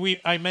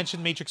I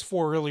mentioned Matrix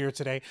 4 earlier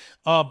today,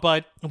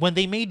 but when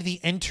they made the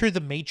Enter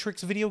the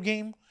Matrix video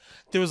game,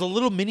 there was a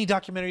little mini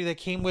documentary that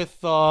came with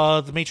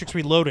the Matrix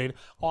Reloaded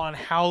on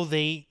how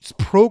they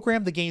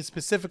programmed the game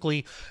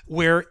specifically,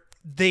 where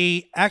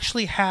they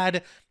actually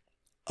had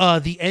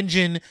the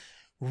engine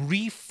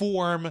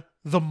reform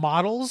the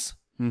models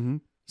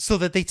so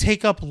that they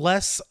take up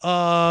less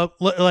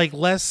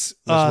less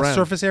RAM.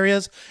 surface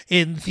areas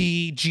in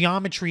the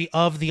geometry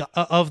of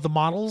the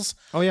models.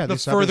 Oh, yeah, the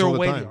this happens further all the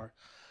away time. they are.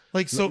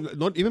 Like, so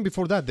Not even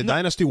before that, the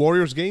Dynasty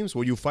Warriors games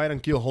where you fight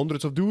and kill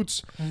hundreds of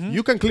dudes,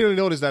 you can clearly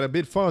notice that a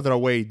bit farther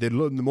away, the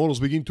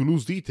models begin to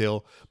lose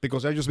detail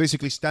because they're just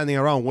basically standing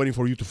around waiting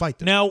for you to fight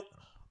them. now,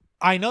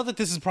 I know that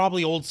this is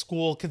probably old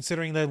school,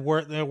 considering that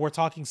we're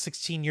talking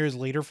 16 years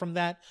later from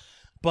that.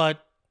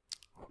 But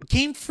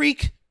Game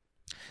Freak,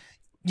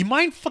 you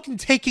mind fucking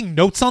taking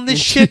notes on this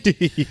shit?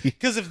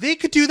 Because if they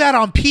could do that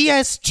on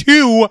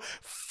PS2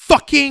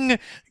 fucking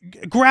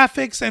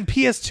graphics and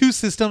PS2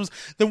 systems,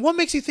 then what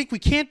makes you think we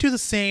can't do the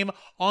same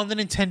on the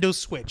Nintendo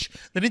Switch?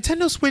 The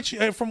Nintendo Switch,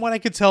 from what I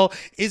could tell,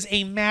 is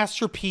a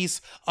masterpiece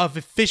of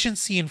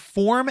efficiency in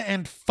form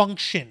and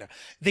function.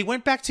 They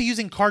went back to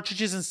using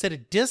cartridges instead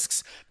of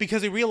discs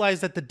because they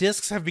realized that the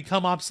discs have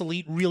become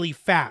obsolete really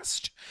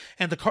fast,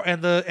 and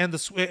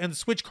the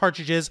Switch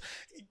cartridges,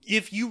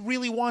 if you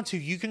really want to,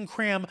 you can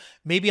cram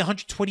maybe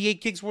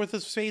 128 gigs worth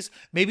of space,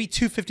 maybe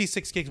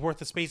 256 gigs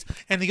worth of space.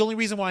 And the only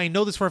reason why I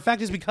know this for a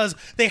fact is because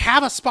they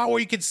have a spot where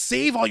you can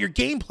save all your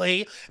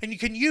gameplay and you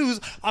can use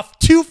a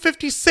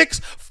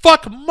 256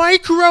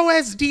 micro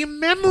SD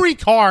memory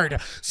card.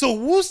 So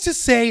who's to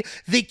say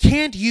they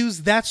can't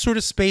use that sort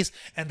of space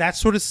and that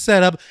sort of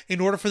setup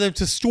in order for them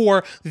to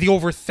store the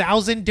over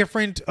 1,000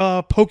 different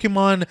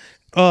Pokemon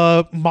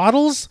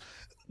models,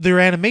 their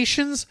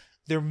animations,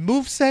 their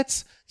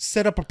movesets,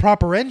 set up a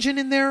proper engine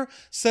in there,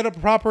 set up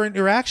proper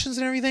interactions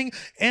and everything,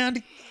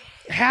 and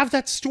have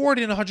that stored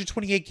in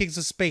 128 gigs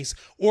of space.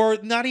 Or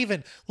not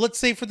even. Let's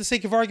say, for the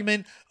sake of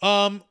argument,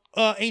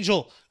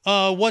 Angel,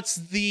 what's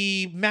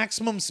the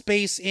maximum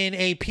space in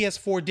a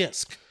PS4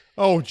 disc?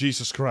 Oh,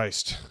 Jesus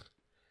Christ.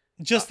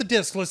 Just the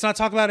disc. Let's not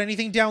talk about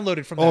anything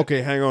downloaded from that.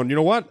 Okay, hang on. You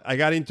know what? I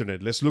got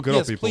internet. Let's look it up,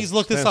 Yes, people. please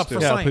look this Stand up for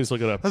still. Yeah, science. please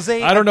look it up.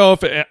 Jose, I don't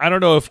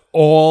know if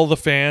all the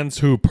fans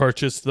who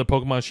purchased the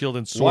Pokemon Shield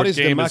and Sword What is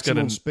the game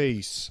maximum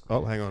space?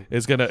 Oh, hang on.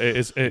 What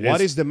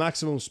What is the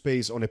maximum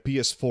space on a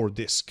PS4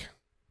 disc?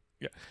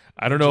 Yeah.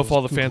 I don't know if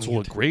all the fans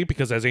will agree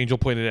because, as Angel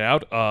pointed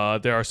out,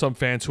 there are some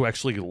fans who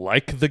actually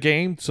like the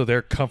game, so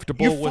they're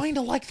comfortable you're with. fine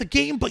to like the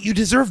game, but you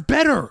deserve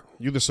better.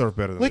 You deserve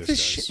better than Like this, this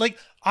guys. shit. Like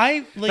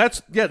I like.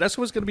 That's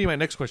what's going to be my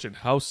next question.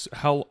 How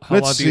long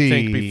Let's do you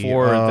think see.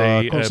 before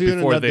they considering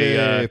before that they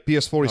the PS4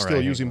 is all still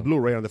right, using hang on.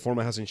 Blu-ray and the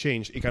format hasn't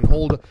changed, it can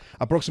hold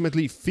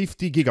approximately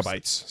 50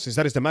 gigabytes. Since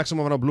that is the maximum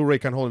amount of Blu-ray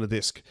can hold in a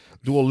disc,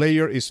 dual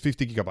layer is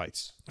 50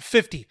 gigabytes.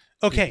 50.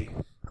 Okay.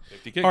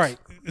 50 gigs.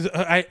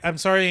 All right. I'm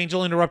sorry,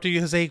 Angel, interrupted you.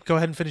 Jose, go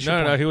ahead and finish your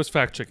No, point. he was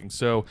fact checking.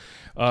 So,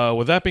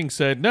 with that being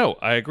said, no,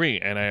 I agree,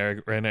 and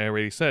I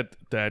already said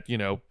that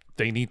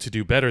they need to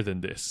do better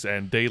than this,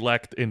 and they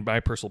lacked, in my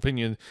personal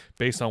opinion,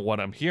 based on what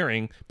I'm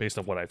hearing, based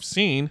on what I've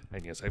seen,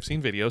 and yes, I've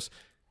seen videos.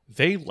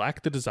 They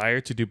lack the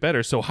desire to do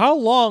better. So how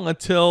long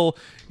until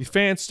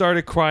fans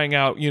started crying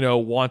out,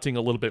 wanting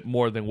a little bit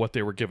more than what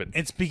they were given?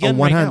 It's begun On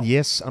one right hand, now.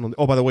 yes. And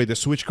by the way, the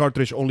Switch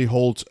cartridge only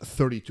holds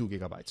 32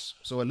 gigabytes.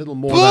 So a little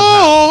more than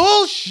half.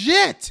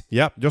 Bullshit!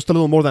 Yeah, just a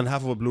little more than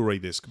half of a Blu-ray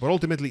disc. But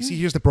ultimately, see,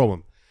 here's the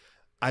problem.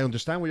 I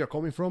understand where you're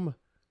coming from,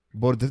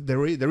 but the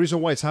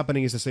reason why it's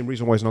happening is the same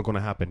reason why it's not going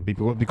to happen.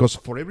 Because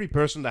for every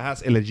person that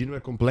has a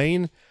legitimate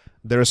complaint,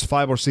 there's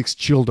 5 or 6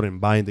 children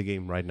buying the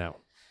game right now.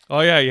 Oh,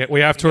 yeah,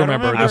 we have to gotta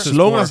remember. remember, This As is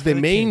long more- as the for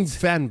the main kids.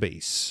 fan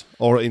base,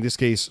 or in this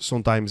case,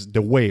 sometimes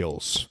the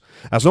whales,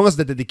 as long as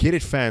the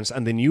dedicated fans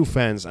and the new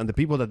fans and the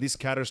people that this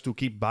caters to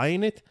keep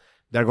buying it,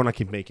 they're going to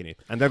keep making it.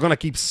 And they're going to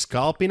keep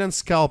scalping and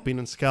scalping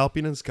and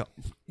scalping and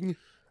scalping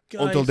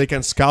until they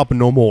can scalp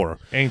no more.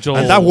 Angel,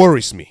 And that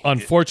worries me.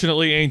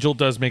 Unfortunately, Angel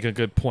does make a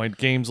good point.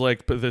 Games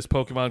like this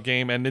Pokemon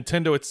game and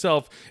Nintendo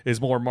itself is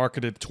more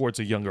marketed towards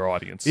a younger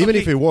audience. Even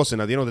if it wasn't,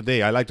 at the end of the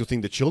day, I like to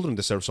think the children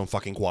deserve some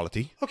fucking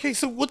quality. Okay,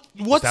 so what's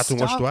Is that too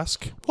much to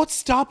ask? What's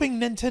stopping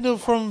Nintendo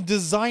from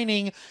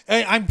designing?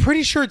 I'm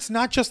pretty sure it's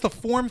not just the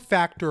form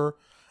factor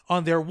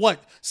on their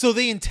what. So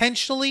they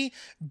intentionally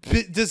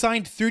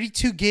designed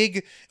 32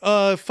 gig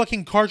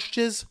fucking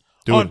cartridges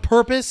Dude, on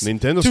purpose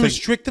Nintendo's to thing-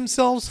 restrict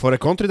themselves For a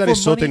country that for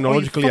is so money? Are you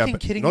technologically fucking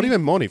kidding not me?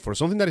 even money, for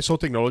something that is so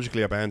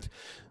technologically advanced,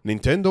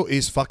 Nintendo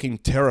is fucking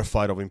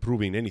terrified of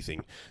improving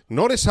anything.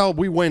 Notice how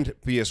we went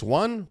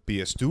PS1,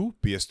 PS2,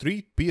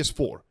 PS3,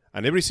 PS4,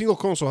 and every single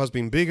console has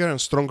been bigger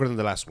and stronger than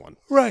the last one.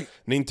 Right.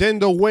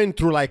 Nintendo went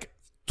through like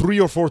 3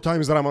 or 4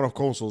 times that amount of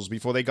consoles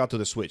before they got to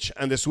the Switch,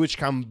 and the Switch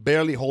can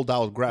barely hold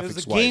out There's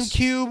the graphics-wise.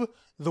 GameCube,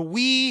 the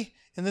Wii,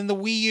 and then the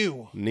Wii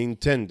U.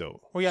 Nintendo,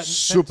 Oh, yeah,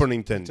 Super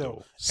Nintendo. Nintendo,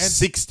 And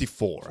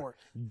 64,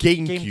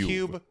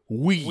 GameCube,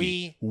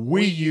 GameCube,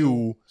 Wii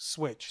U,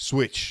 Switch.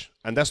 Switch.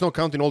 And that's not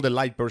counting all the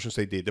light versions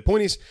they did. The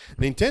point is,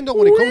 Nintendo,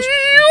 when it comes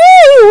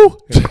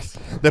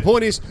the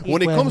point is,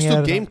 when it comes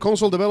to game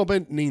console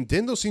development,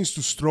 Nintendo seems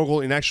to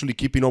struggle in actually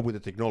keeping up with the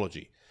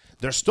technology.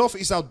 Their stuff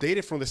is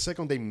outdated from the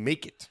second they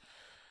make it.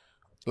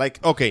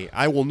 Like, okay,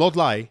 I will not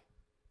lie.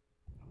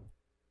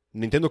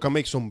 Nintendo can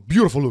make some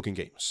beautiful looking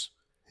games.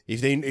 If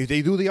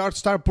they do the art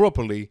style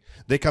properly,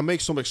 they can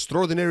make some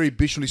extraordinary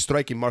visually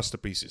striking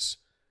masterpieces.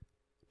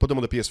 Put them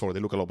on the PS4, they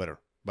look a lot better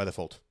by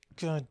default.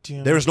 God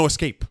damn. There is no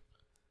escape.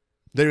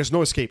 There is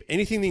no escape.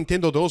 Anything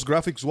Nintendo does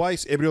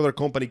graphics-wise, every other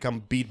company can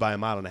beat by a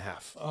mile and a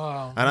half.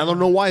 Oh, and I don't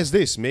know why is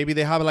this. Maybe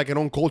they have like an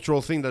own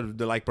cultural thing that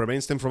like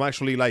prevents them from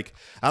actually like,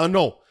 I don't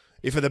know.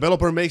 If a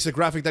developer makes a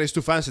graphic that is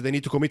too fancy, they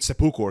need to commit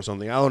seppuku or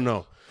something. I don't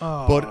know.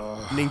 But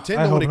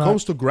Nintendo, when it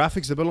comes to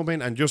graphics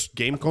development and just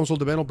game console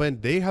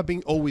development, they have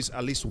been always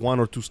at least 1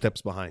 or 2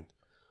 steps behind.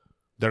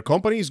 Their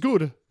company is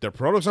good. Their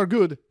products are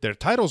good. Their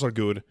titles are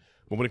good.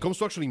 But when it comes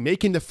to actually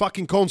making the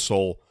fucking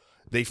console,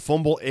 they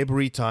fumble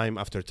every time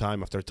after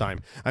time after time.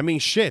 I mean,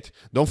 shit.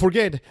 Don't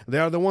forget, they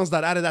are the ones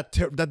that added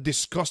that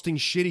disgusting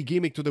shitty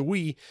gimmick to the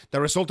Wii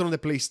that resulted on the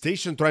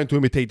PlayStation trying to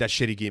imitate that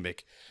shitty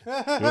gimmick. You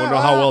don't know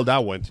how well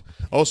that went.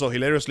 Also,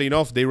 hilariously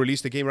enough, they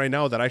released a game right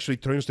now that actually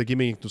turns the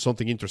gimmick into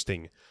something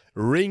interesting.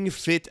 Ring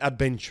Fit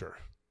Adventure.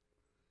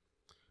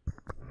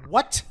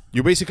 What?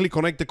 You basically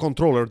connect the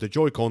controller, the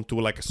Joy-Con, to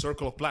like a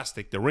circle of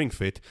plastic, the Ring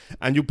Fit,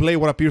 and you play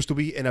what appears to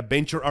be an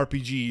adventure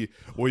RPG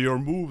where your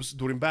moves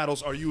during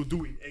battles are you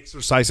doing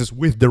exercises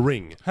with the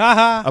ring.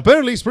 Haha.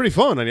 Apparently, it's pretty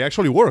fun, and it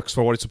actually works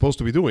for what it's supposed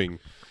to be doing.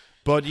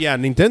 But yeah,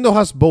 Nintendo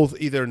has both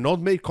either not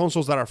made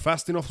consoles that are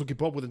fast enough to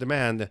keep up with the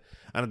demand,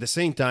 and at the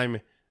same time,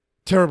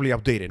 terribly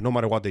outdated, no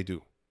matter what they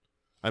do.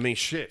 I mean,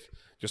 shit.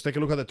 Just take a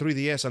look at the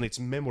 3DS and its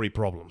memory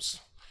problems.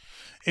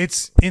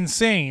 It's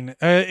insane.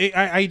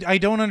 I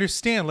don't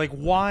understand. Like,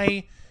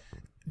 why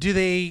do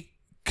they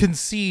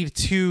concede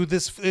to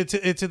this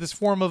to this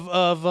form of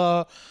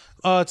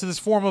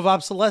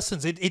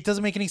obsolescence? It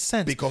doesn't make any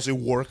sense. Because it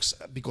works,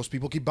 because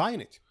people keep buying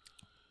it.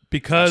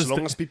 Because As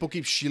long as people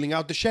keep shilling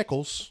out the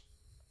shekels,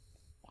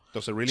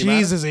 does it really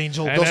Jesus, matter?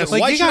 Angel. And Does it, as-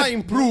 Like, why you should got- I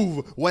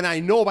improve when I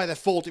know by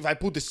default if I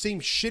put the same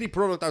shitty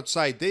product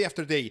outside day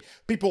after day,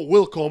 people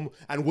will come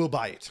and will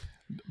buy it?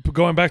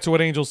 going back to what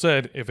Angel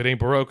said, if it ain't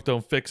Baroque,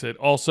 don't fix it.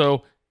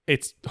 Also,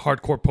 it's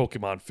hardcore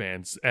Pokemon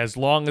fans. As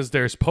long as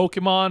there's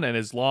Pokemon and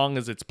as long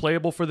as it's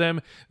playable for them,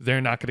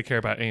 they're not going to care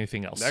about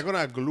anything else. They're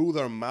gonna glue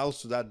their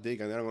mouths to that dick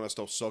and they're gonna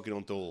stop sucking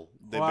until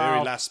the Wow.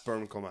 very last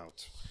sperm come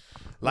out.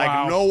 Like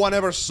Wow. no one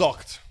ever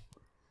sucked.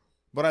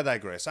 But I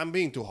digress. I'm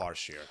being too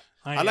harsh here.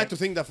 I like to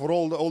think that for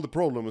all the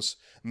problems,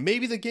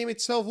 maybe the game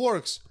itself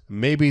works.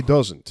 Maybe it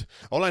doesn't.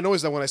 All I know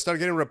is that when I start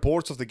getting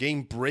reports of the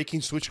game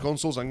breaking Switch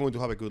consoles, I'm going to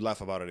have a good laugh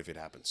about it if it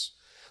happens.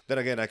 Then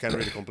again, I can't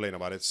really complain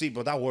about it. See,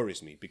 but that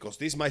worries me because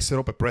this might set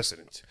up a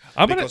precedent.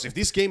 I'm Because if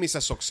this game is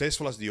as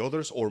successful as the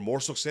others or more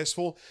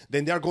successful,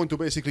 then they are going to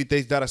basically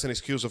take that as an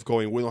excuse of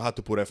going, we don't have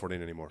to put effort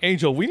in anymore.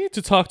 Angel, we need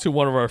to talk to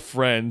one of our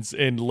friends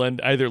and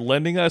either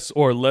lending us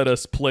or let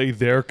us play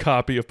their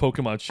copy of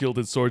Pokemon Shield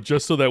and Sword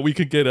just so that we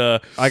could get a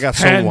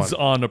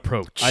hands-on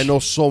approach. I know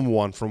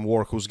someone from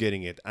work who's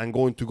getting it. I'm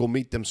going to go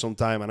meet them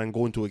sometime and I'm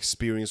going to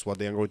experience what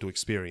they are going to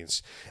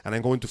experience. And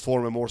I'm going to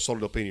form a more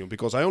solid opinion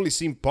because I only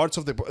seen parts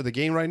of the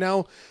game right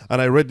now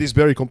and I read this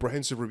very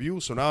comprehensive review.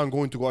 So now I'm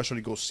going to go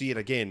actually go see it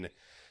again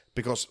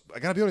because I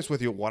gotta be honest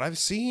with you, what I've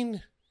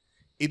seen,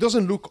 it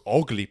doesn't look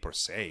ugly per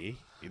se.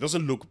 It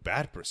doesn't look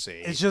bad per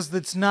se. It's just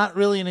it's not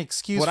really an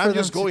excuse. But for I'm them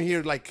just going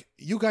here like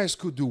you guys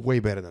could do way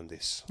better than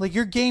this. Like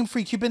you're Game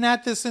Freak, you've been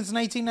at this since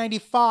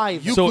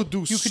 1995. You could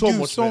do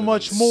so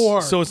much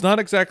more. So it's not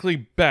exactly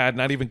bad,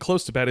 not even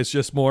close to bad. It's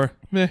just more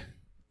meh.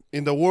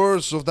 In the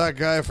words of that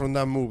guy from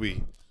that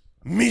movie,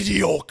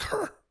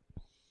 mediocre.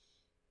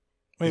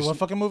 Wait, what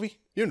fucking movie?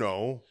 You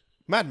know,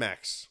 Mad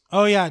Max.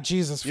 Oh yeah,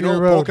 Jesus. You know,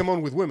 Road.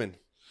 Pokemon with women.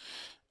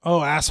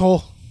 Oh,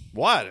 asshole.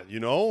 What? You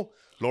know,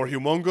 Lord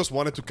Humongous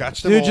wanted to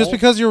catch them all. Dude, just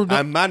because you're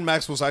and Mad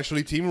Max was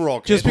actually Team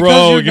Rocket. Just because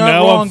Bro, you're not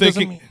now wrong I'm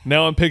thinking. doesn't mean-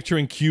 Now I'm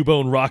picturing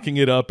Cubone rocking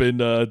it up in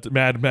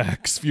Mad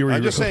Max Fury.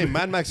 I'm just Road. saying,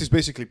 Mad Max is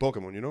basically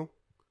Pokemon. You know,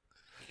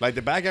 like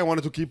the bad guy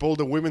wanted to keep all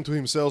the women to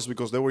himself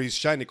because they were his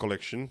shiny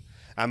collection,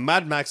 and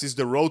Mad Max is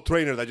the road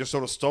trainer that just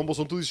sort of stumbles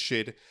onto this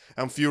shit,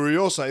 and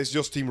Furiosa is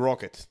just Team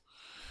Rocket.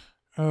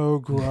 Oh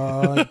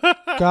God.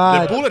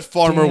 God. The bullet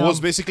farmer damn. was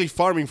basically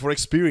farming for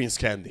experience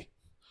candy.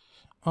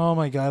 Oh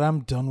my God, I'm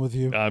done with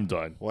you. I'm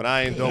done. When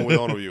I ain't done with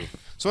all of you.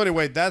 So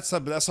anyway, that's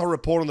our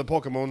report on the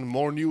Pokemon.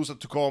 More news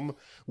to come.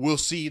 We'll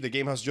see. The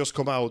game has just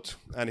come out,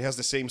 and it has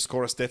the same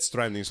score as Death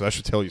Stranding, so I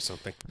should tell you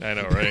something. I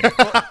know,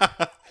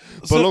 right?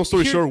 But long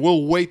story short,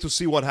 we'll wait to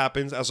see what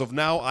happens. As of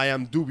now, I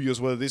am dubious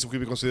whether this could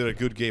be considered a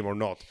good game or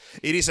not.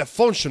 It is a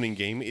functioning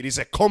game. It is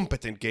a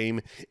competent game.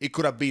 It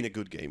could have been a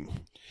good game.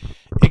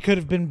 It could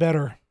have been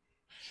better.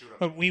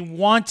 But we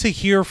want to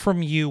hear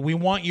from you. We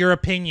want your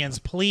opinions.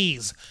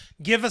 Please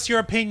give us your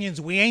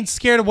opinions. We ain't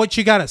scared of what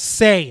you got to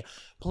say.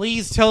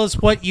 Please tell us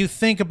what you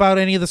think about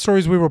any of the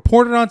stories we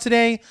reported on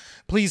today.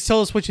 Please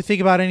tell us what you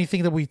think about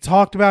anything that we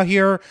talked about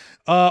here.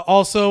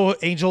 Also,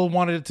 Angel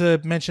wanted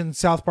to mention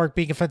South Park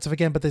being offensive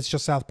again, but it's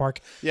just South Park.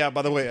 Yeah,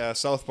 by the way,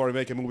 South Park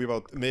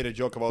made a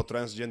joke about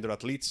transgender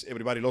athletes.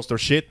 Everybody lost their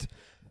shit.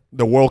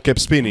 The world kept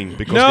spinning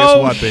because guess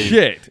what, baby?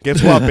 Shit.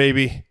 Guess what,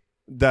 baby?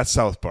 That's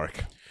South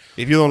Park.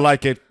 If you don't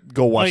like it,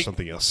 go watch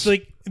something else.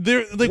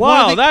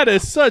 Wow, that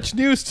is such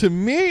news to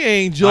me,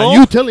 Angel. Are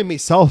you telling me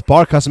South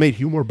Park has made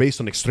humor based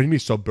on extremely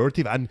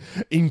subversive and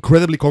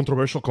incredibly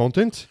controversial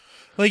content?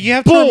 Like you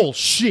have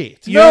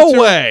Bullshit. No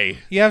way.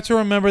 You have to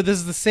remember this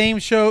is the same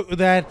show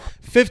that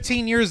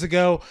 15 years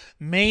ago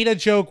made a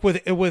joke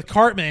with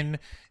Cartman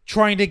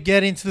trying to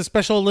get into the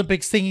Special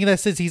Olympics, thinking that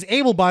since he's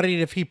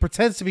able-bodied, if he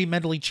pretends to be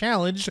mentally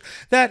challenged,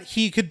 that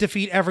he could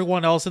defeat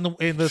everyone else in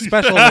the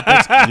Special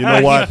Olympics. You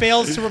know what? He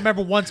fails to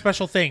remember one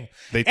special thing.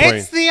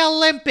 It's the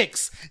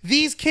Olympics.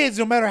 These kids,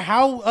 no matter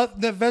how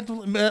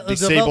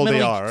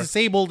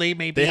disabled they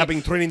may be, they have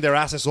been training their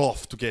asses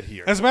off to get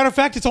here. as a matter of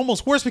fact, it's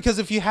almost worse because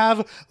if you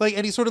have like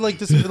any sort of like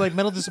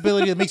mental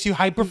disability that makes you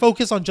hyper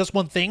focus on just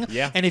one thing,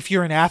 and if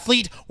you're an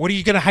athlete, what are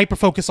you going to hyper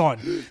focus on?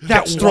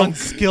 That one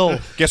skill.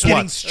 Guess getting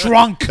what?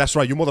 Strong. That's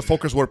right. You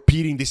motherfuckers were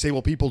beating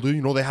disabled people. Do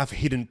you know they have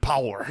hidden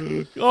power?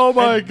 Oh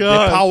my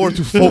God. The power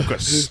to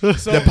focus.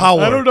 The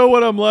power. I don't know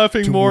what I'm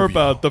laughing more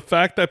about. The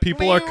fact that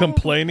people are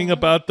complaining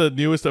about the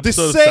newest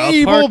episode of South Park.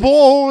 Disabled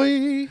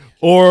boy.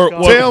 Or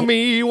Tell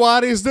me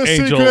what is the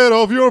Angel. secret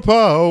of your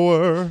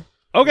power.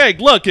 Okay,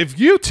 look, if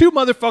you two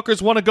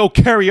motherfuckers want to go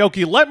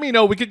karaoke, let me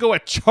know. We could go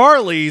at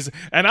Charlie's,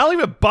 and I'll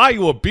even buy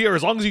you a beer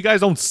as long as you guys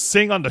don't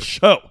sing on the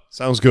show.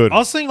 Sounds good.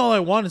 I'll sing all I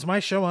want. It's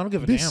my show. I don't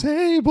give a damn.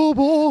 Disabled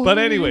boy. But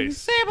anyways,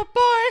 Disabled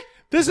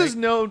boy.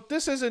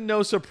 this isn't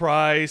no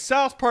surprise.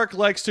 South Park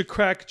likes to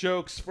crack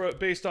jokes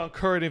based on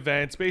current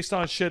events, based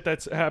on shit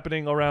that's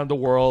happening around the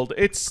world.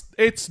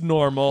 It's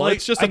normal. Like,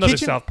 it's just I another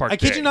kid you- South Park I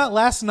kid day. you not.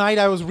 Last night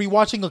I was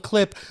rewatching a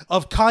clip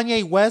of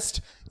Kanye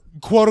West,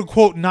 quote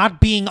unquote, not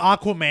being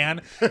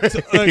Aquaman,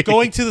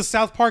 going to the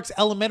South Park's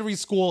elementary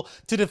school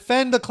to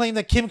defend the claim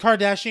that Kim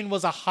Kardashian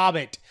was a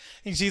hobbit.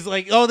 And she's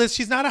like,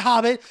 she's not a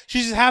hobbit.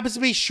 She just happens to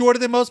be shorter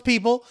than most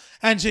people.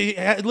 And she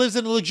lives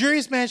in a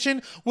luxurious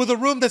mansion with a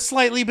room that's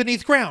slightly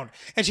beneath ground.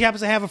 And she happens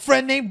to have a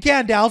friend named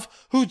Gandalf,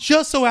 who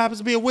just so happens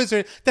to be a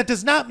wizard. That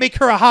does not make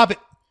her a hobbit.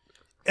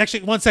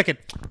 Actually, 1 second.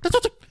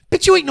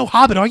 Bitch, you ain't no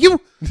hobbit, are you?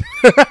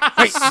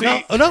 Wait,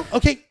 no?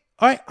 Okay.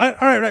 All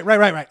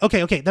right.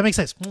 Okay, that makes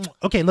sense.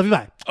 Okay, love you,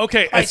 bye.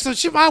 Okay, All right,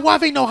 so my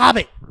wife ain't no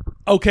hobbit.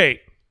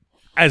 okay.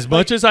 As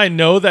much as I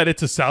know that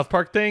it's a South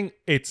Park thing,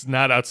 it's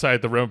not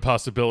outside the realm of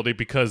possibility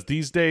because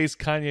these days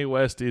Kanye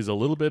West is a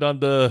little bit on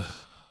the...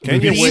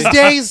 These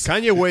days,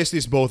 Kanye West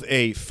is both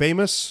a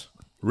famous,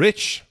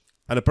 rich,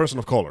 and a person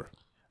of color.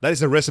 That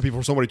is a recipe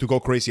for somebody to go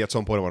crazy at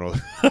some point or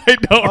another. I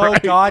know, Oh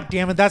right? god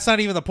damn it! That's not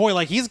even the point.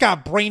 Like he's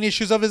got brain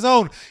issues of his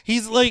own.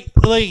 He's like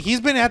he's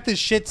been at this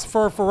shit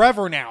for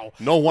forever now.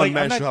 No one Like,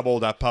 man I'm not- should have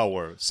all that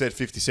power, said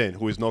 50 Cent,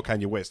 who is no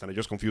Kanye West, and I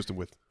just confused him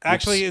with.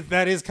 Actually,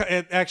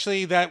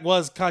 that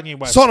was Kanye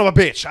West. Son of a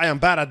bitch! I am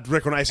bad at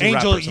recognizing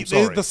Angel, rappers. I'm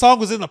sorry. the song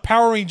was in the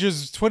Power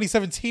Rangers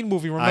 2017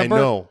 movie. Remember? I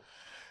know.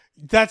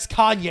 That's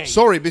Kanye.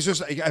 Sorry, but it's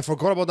just I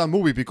forgot about that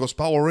movie because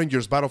Power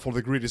Rangers Battle for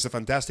the Grid is a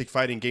fantastic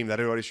fighting game that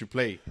everybody should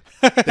play.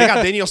 They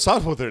got Daniel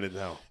Southworth in it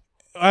now.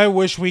 I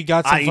wish we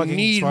got some I fucking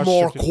need Swatch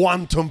more stripped.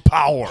 quantum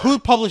power. Who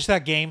published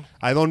that game?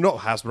 I don't know.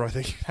 Hasbro, I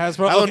think.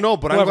 Hasbro? I don't Okay, know,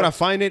 but whoever. I'm going to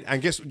find it.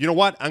 And you know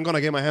what? I'm going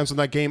to get my hands on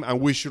that game, and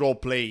we should all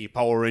play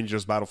Power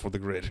Rangers Battle for the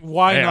Grid.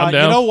 Why Hey, I'm not? You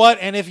down. know what?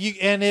 And if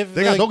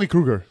They got Doggy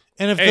Kruger.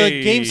 And if Hey.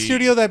 the game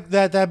studio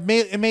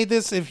that made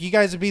this, if you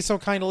guys would be so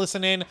kind to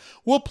listen in,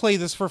 we'll play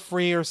this for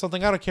free or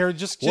something. I don't care.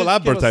 Just We'll give us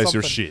advertise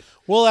your something. shit.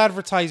 We'll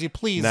advertise you,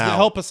 please. Now.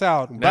 Help us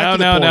out. Back to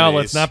the point Now, is,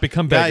 let's not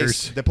become guys,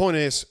 beggars. the point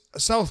is,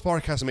 South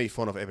Park has made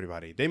fun of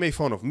everybody. They made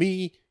fun of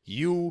me,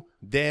 you,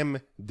 them,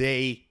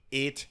 they,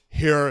 it,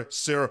 her,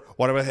 sir,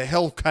 whatever the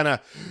hell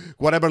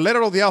whatever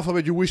letter of the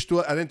alphabet you wish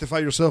to identify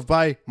yourself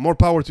by, more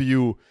power to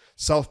you.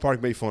 South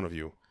Park made fun of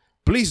you.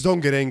 Please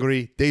don't get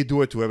angry. They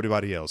do it to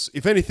everybody else.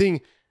 If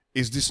anything,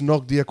 is this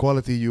not the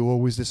equality you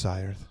always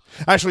desired?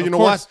 Actually, you know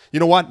course. what? You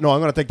know what? No, I'm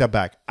going to take that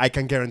back. I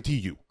can guarantee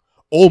you,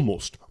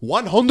 almost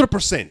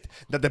 100%,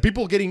 that the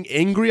people getting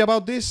angry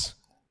about this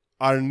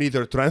are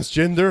neither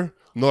transgender,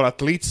 nor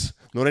athletes,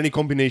 nor any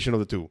combination of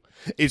the two.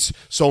 It's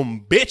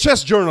some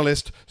bitch-ass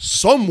journalist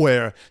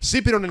somewhere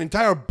sipping on an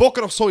entire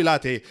bucket of soy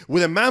latte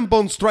with a man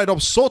bun tied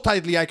up so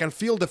tightly I can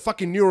feel the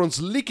fucking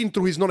neurons leaking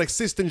through his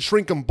non-existent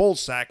shrunken ball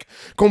sack,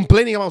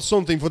 complaining about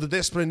something for the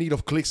desperate need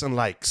of clicks and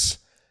likes.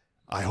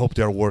 I hope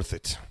they're worth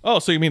it. Oh,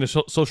 so you mean a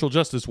social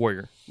justice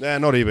warrior? Nah,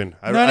 not even.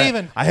 Not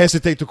even. I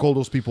hesitate to call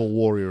those people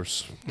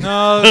warriors.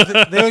 No,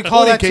 they would call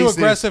Point in that too case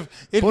aggressive.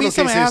 It'd point be in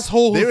some case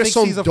asshole who there is thinks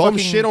some he's a dumb fucking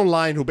shit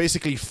online who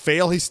basically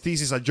failed his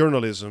thesis at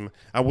journalism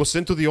and was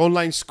sent to the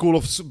online school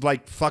of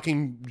like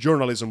fucking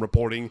journalism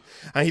reporting,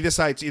 and he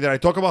decides either I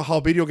talk about how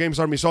video games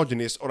are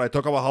misogynist or I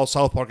talk about how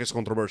South Park is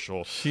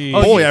controversial. Jeez,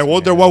 Boy, I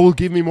wonder what will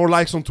give me more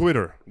likes on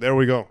Twitter. There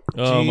we go.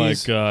 Oh my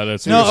Jeez. god,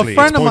 that's No, Seriously, a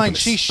friend it's of mine,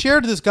 pointless. she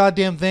shared this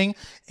goddamn thing,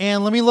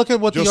 and let me look at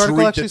what Just the article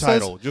read actually the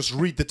says. title. Just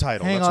read the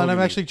title. Hang That's all on, you I'm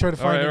need. actually trying to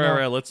all find right, it all right, now. all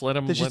right. Let's let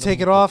him. Did she let take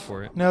him it off? look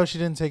for it. No, she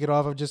didn't take it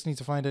off. I just need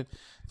to find it.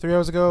 3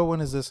 hours ago. When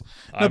is this?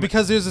 No, I'm-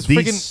 because there's this These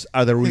freaking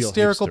are the real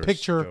hysterical hipsters,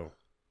 picture. Joe.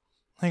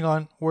 Hang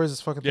on, where is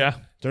this fucking Yeah.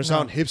 thing? Turns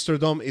out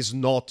hipsterdom is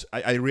not,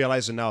 I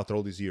realize it now after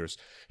all these years.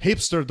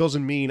 Hipster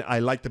doesn't mean I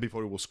liked it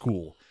before it was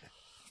cool.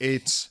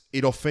 It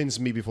offends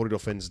me before it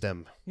offends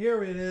them.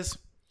 Here it is.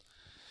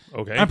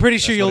 Okay. I'm pretty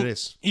sure That's what it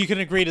is. you can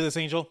agree to this,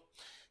 Angel.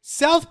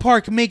 South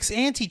Park makes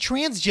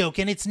anti-trans joke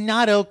and it's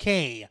not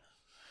okay.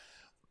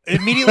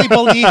 Immediately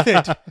beneath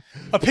it,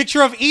 a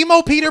picture of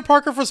emo Peter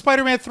Parker for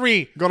Spider-Man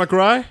 3. Gonna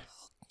cry?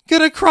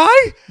 Gonna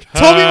cry?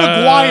 Tobey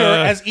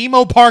Maguire as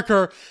emo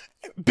Parker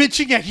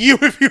bitching at you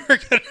if you were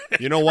gonna...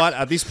 You know what?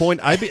 At this point,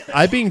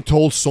 I'm being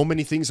told so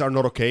many things are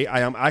not okay.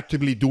 I am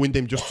actively doing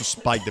them just to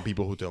spite the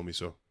people who tell me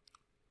so.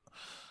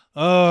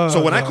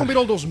 So when I commit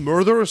all those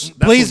murders,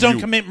 that's Please on don't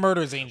you. commit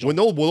murders, Angel. When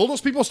all those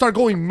people start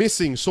going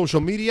missing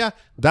social media,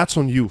 that's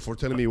on you for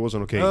telling me it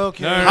wasn't okay.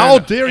 Okay. How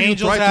dare you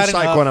Angel's try had to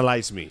enough.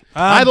 psychoanalyze me?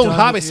 I'm I don't done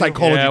have a with you.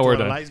 psychology Yeah, to we're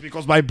done. analyze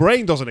because my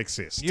brain doesn't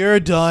exist. You're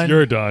done.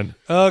 You're done.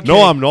 Okay.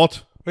 No, I'm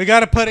not. We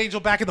gotta put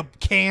Angel back in the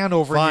can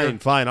over here.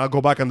 Fine. I'll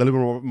go back and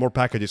deliver more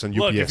packages on UPS.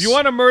 Look, if you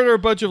want to murder a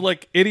bunch of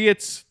like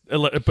idiots,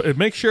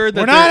 make sure that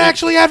We're not they're-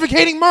 actually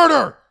advocating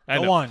murder. I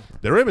Go know. on.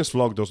 The Ravens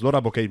vlog does not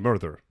advocate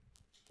murder.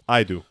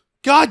 I do.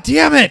 God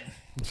damn it.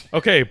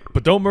 Okay,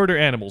 but don't murder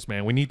animals,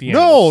 man. We need the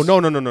No.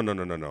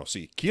 animals.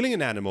 See, killing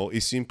an animal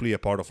is simply a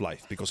part of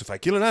life. Because if I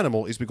kill an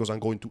animal, it's because I'm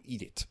going to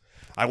eat it.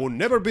 I will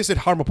never visit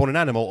harm upon an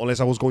animal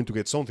unless I was going to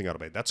get something out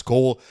of it. That's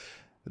called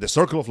the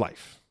circle of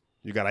life.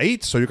 You gotta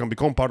eat so you can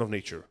become part of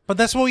nature. But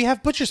that's what we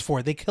have butchers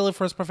for. They kill it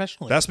for us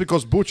professionally. That's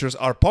because butchers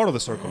are part of the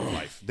circle of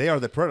life. They are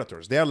the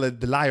predators. They are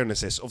the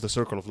lionesses of the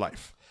circle of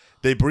life.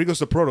 They bring us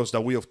the products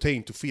that we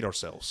obtain to feed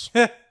ourselves.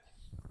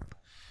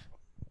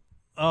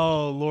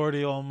 Oh,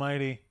 Lordy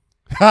Almighty.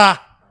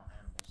 Ha!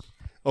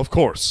 Of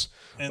course.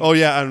 Oh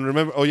yeah, and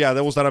remember. Oh yeah,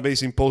 there was that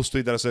amazing post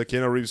tweet that said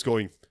Keanu Reeves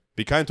going,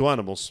 "Be kind to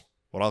animals,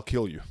 or I'll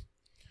kill you."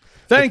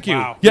 Thank you.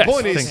 Wow. Yes. The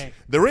point is, thank- Okay.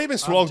 the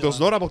Ravens vlog does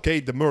not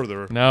advocate the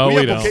murder. No,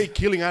 we don't. advocate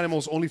killing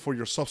animals only for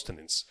your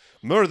sustenance.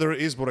 Murder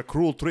is but a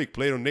cruel trick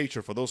played on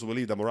nature for those who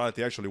believe that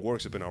morality actually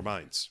works up in our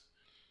minds.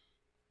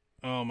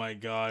 Oh, my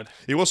God.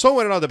 It was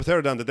somewhere around the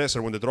Paramount the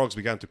desert when the drugs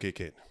began to kick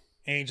in.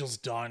 Angel's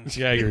done.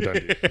 yeah, you're done.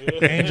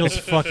 dude. Angel's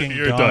fucking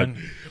You're done.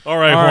 done. All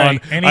right, All Juan.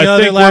 right. Any I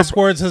other think last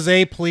words,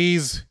 Jose,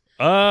 please?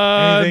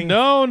 Anything?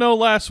 No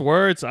last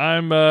words.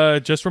 I'm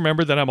just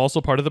remember that I'm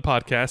also part of the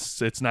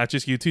podcast. It's not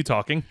just you two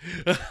talking.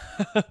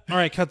 All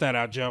right, cut that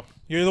out, Joe.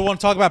 You're the one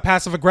to talk about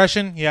passive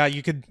aggression? Yeah,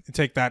 you could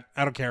take that.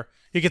 I don't care.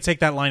 You could take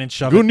that line and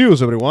shove Good it.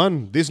 news,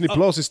 everyone. Disney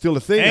Plus is still a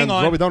thing, hang and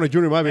on. Robert Downey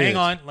Jr. might be in Hang it.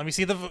 on. Let me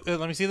see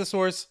the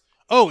source.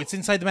 Oh, it's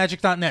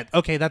InsideTheMagic.net.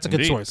 Okay, that's a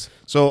good Indeed. source.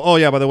 So, oh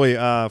yeah, by the way,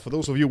 for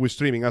those of you with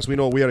streaming, as we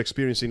know, we are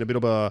experiencing a bit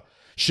of a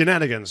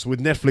shenanigans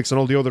with Netflix and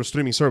all the other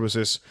streaming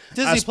services.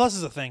 Disney Plus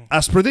is a thing.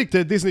 As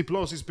predicted, Disney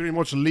Plus is pretty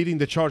much leading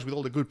the charge with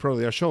all the good product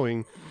they are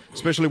showing,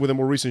 especially with the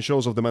more recent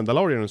shows of The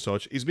Mandalorian and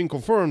such. It's been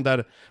confirmed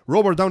that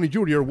Robert Downey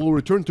Jr. will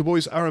return to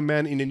voice Iron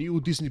Man in a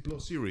new Disney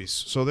Plus series.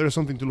 So there is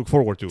something to look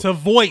forward to. To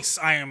voice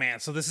Iron Man.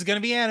 So this is going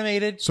to be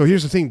animated. So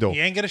here's the thing, though. He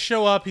ain't going to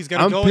show up. He's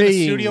going to go in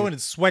the studio in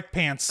his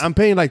sweatpants. I'm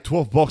paying like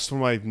 $12 for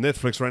my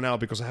Netflix right now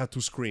because I have 2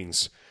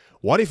 screens.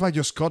 What if I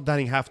just cut that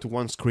in half to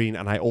 1 screen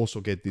and I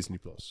also get Disney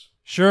Plus?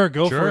 Sure,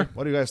 go for it.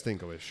 What do you guys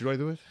think of it? Should I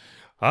do it?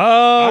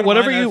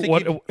 Whatever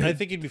I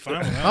think you'd be fine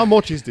with that. How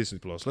much is Disney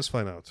Plus? Let's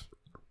find out.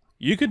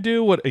 You could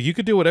do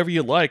whatever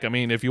you like. I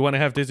mean, if you want to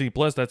have Disney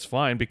Plus, that's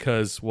fine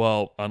because,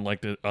 well,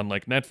 unlike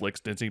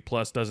Netflix, Disney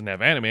Plus doesn't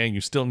have anime, and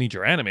you still need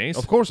your animes.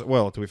 Of course.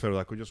 Well, to be fair,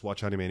 I could just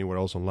watch anime anywhere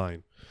else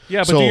online.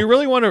 Yeah, but do you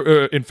really want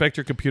to infect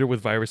your computer with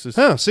viruses?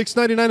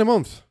 $6.99 a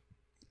month.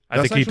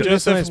 I think he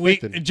That's does.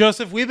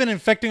 Joseph, we've been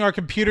infecting our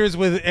computers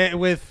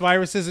with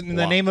viruses in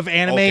the name of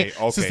anime Okay.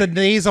 since the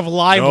days of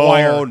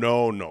LimeWire.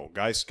 No.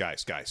 Guys.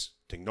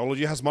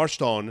 Technology has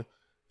marched on.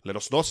 Let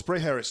us not spray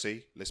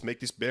heresy. Let's make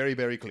this very,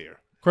 very clear.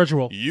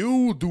 Crunchyroll.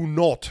 You do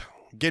not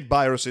get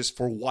viruses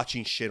for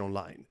watching shit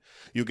online.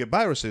 You get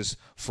viruses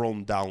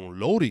from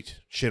downloaded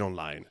shit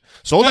online.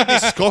 So that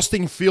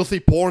disgusting,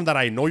 filthy porn that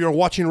I know you're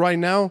watching right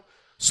now,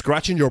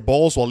 scratching your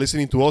balls while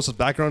listening to us as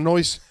background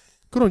noise,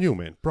 good on you,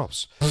 man.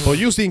 Props. So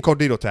use the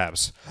incognito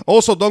tabs.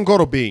 Also, don't go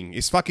to Bing.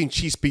 It's fucking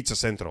Cheese Pizza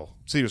Central.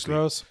 Seriously.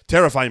 Gross.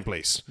 Terrifying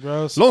place.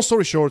 Gross. Long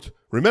story short,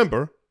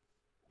 remember,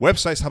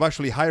 websites have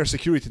actually higher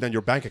security than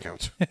your bank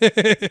account.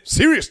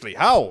 Seriously,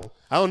 how?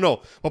 I don't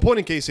know. My point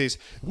in case is,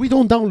 we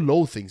don't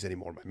download things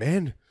anymore, my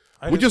man.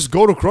 We just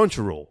go to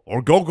Crunchyroll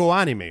or Go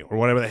Anime or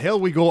whatever the hell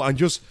we go and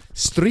just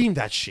stream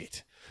that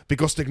shit.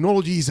 Because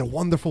technology is a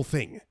wonderful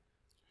thing.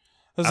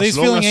 Jose's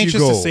feeling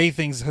anxious to say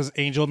things,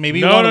 Angel. Maybe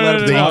you No, want to no, let no,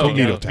 him The no, talk.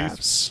 incognito no.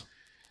 tabs.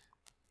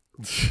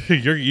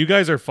 You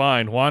guys are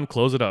fine. Juan,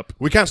 close it up.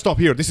 We can't stop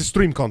here. This is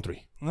stream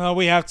country. No,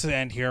 we have to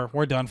end here.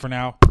 We're done for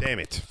now. Damn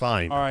it.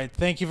 Fine. All right.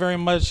 Thank you very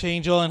much,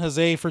 Angel and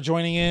Jose, for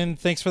joining in.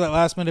 Thanks for that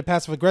last-minute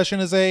passive aggression,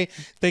 Jose.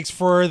 Thanks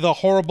for the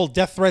horrible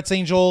death threats,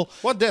 Angel.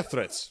 What death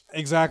threats?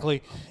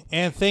 Exactly.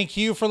 And thank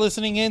you for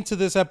listening in to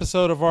this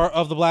episode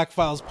of the Black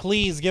Files.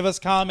 Please give us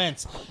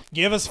comments.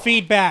 Give us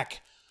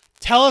feedback.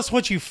 Tell us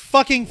what you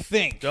fucking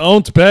think.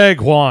 Don't beg,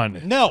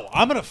 Juan. No,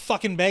 I'm going to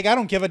fucking beg. I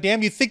don't give a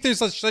damn. You think there's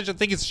such a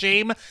thing as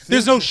shame?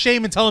 There's no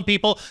shame in telling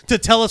people to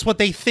tell us what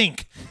they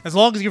think. As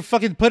long as you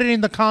fucking put it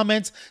in the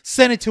comments,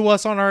 send it to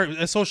us on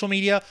our social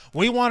media.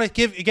 We want to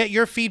get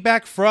your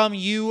feedback from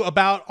you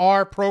about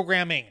our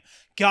programming.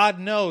 God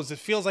knows, it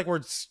feels like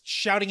we're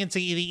shouting into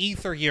the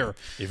ether here.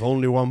 If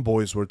only one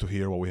voice were to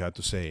hear what we had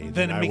to say,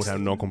 then it I makes- would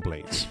have no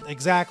complaints.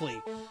 Exactly.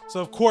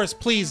 So, of course,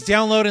 please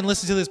download and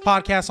listen to this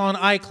podcast on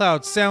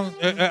iCloud,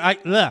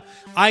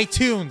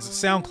 iTunes,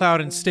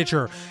 SoundCloud, and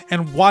Stitcher,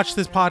 and watch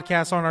this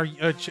podcast on our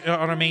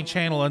main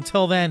channel.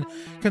 Until then,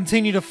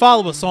 continue to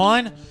follow us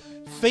on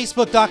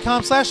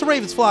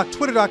Facebook.com/TheRavensFlock,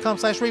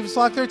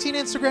 Twitter.com/RavensFlock13,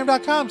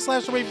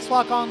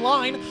 Instagram.com/TheRavensFlock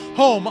online,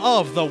 home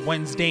of the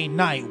Wednesday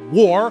Night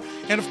War.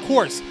 And of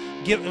course,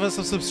 give us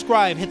a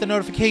subscribe, hit the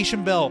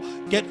notification bell,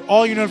 get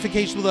all your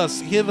notifications with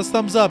us, give us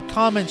thumbs up,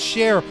 comment,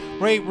 share,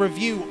 rate,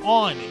 review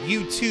on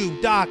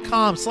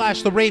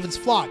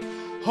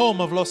YouTube.com/TheRavensFlock,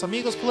 home of Los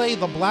Amigos Play,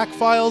 The Black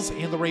Files,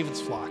 and The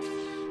Ravens Flock.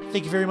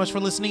 Thank you very much for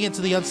listening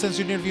into the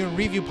Uncensored Interview and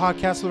Review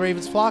podcast of The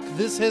Ravens Flock.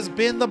 This has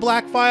been The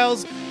Black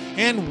Files,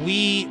 and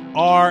we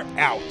are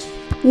out.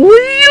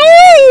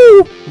 Wee-oo!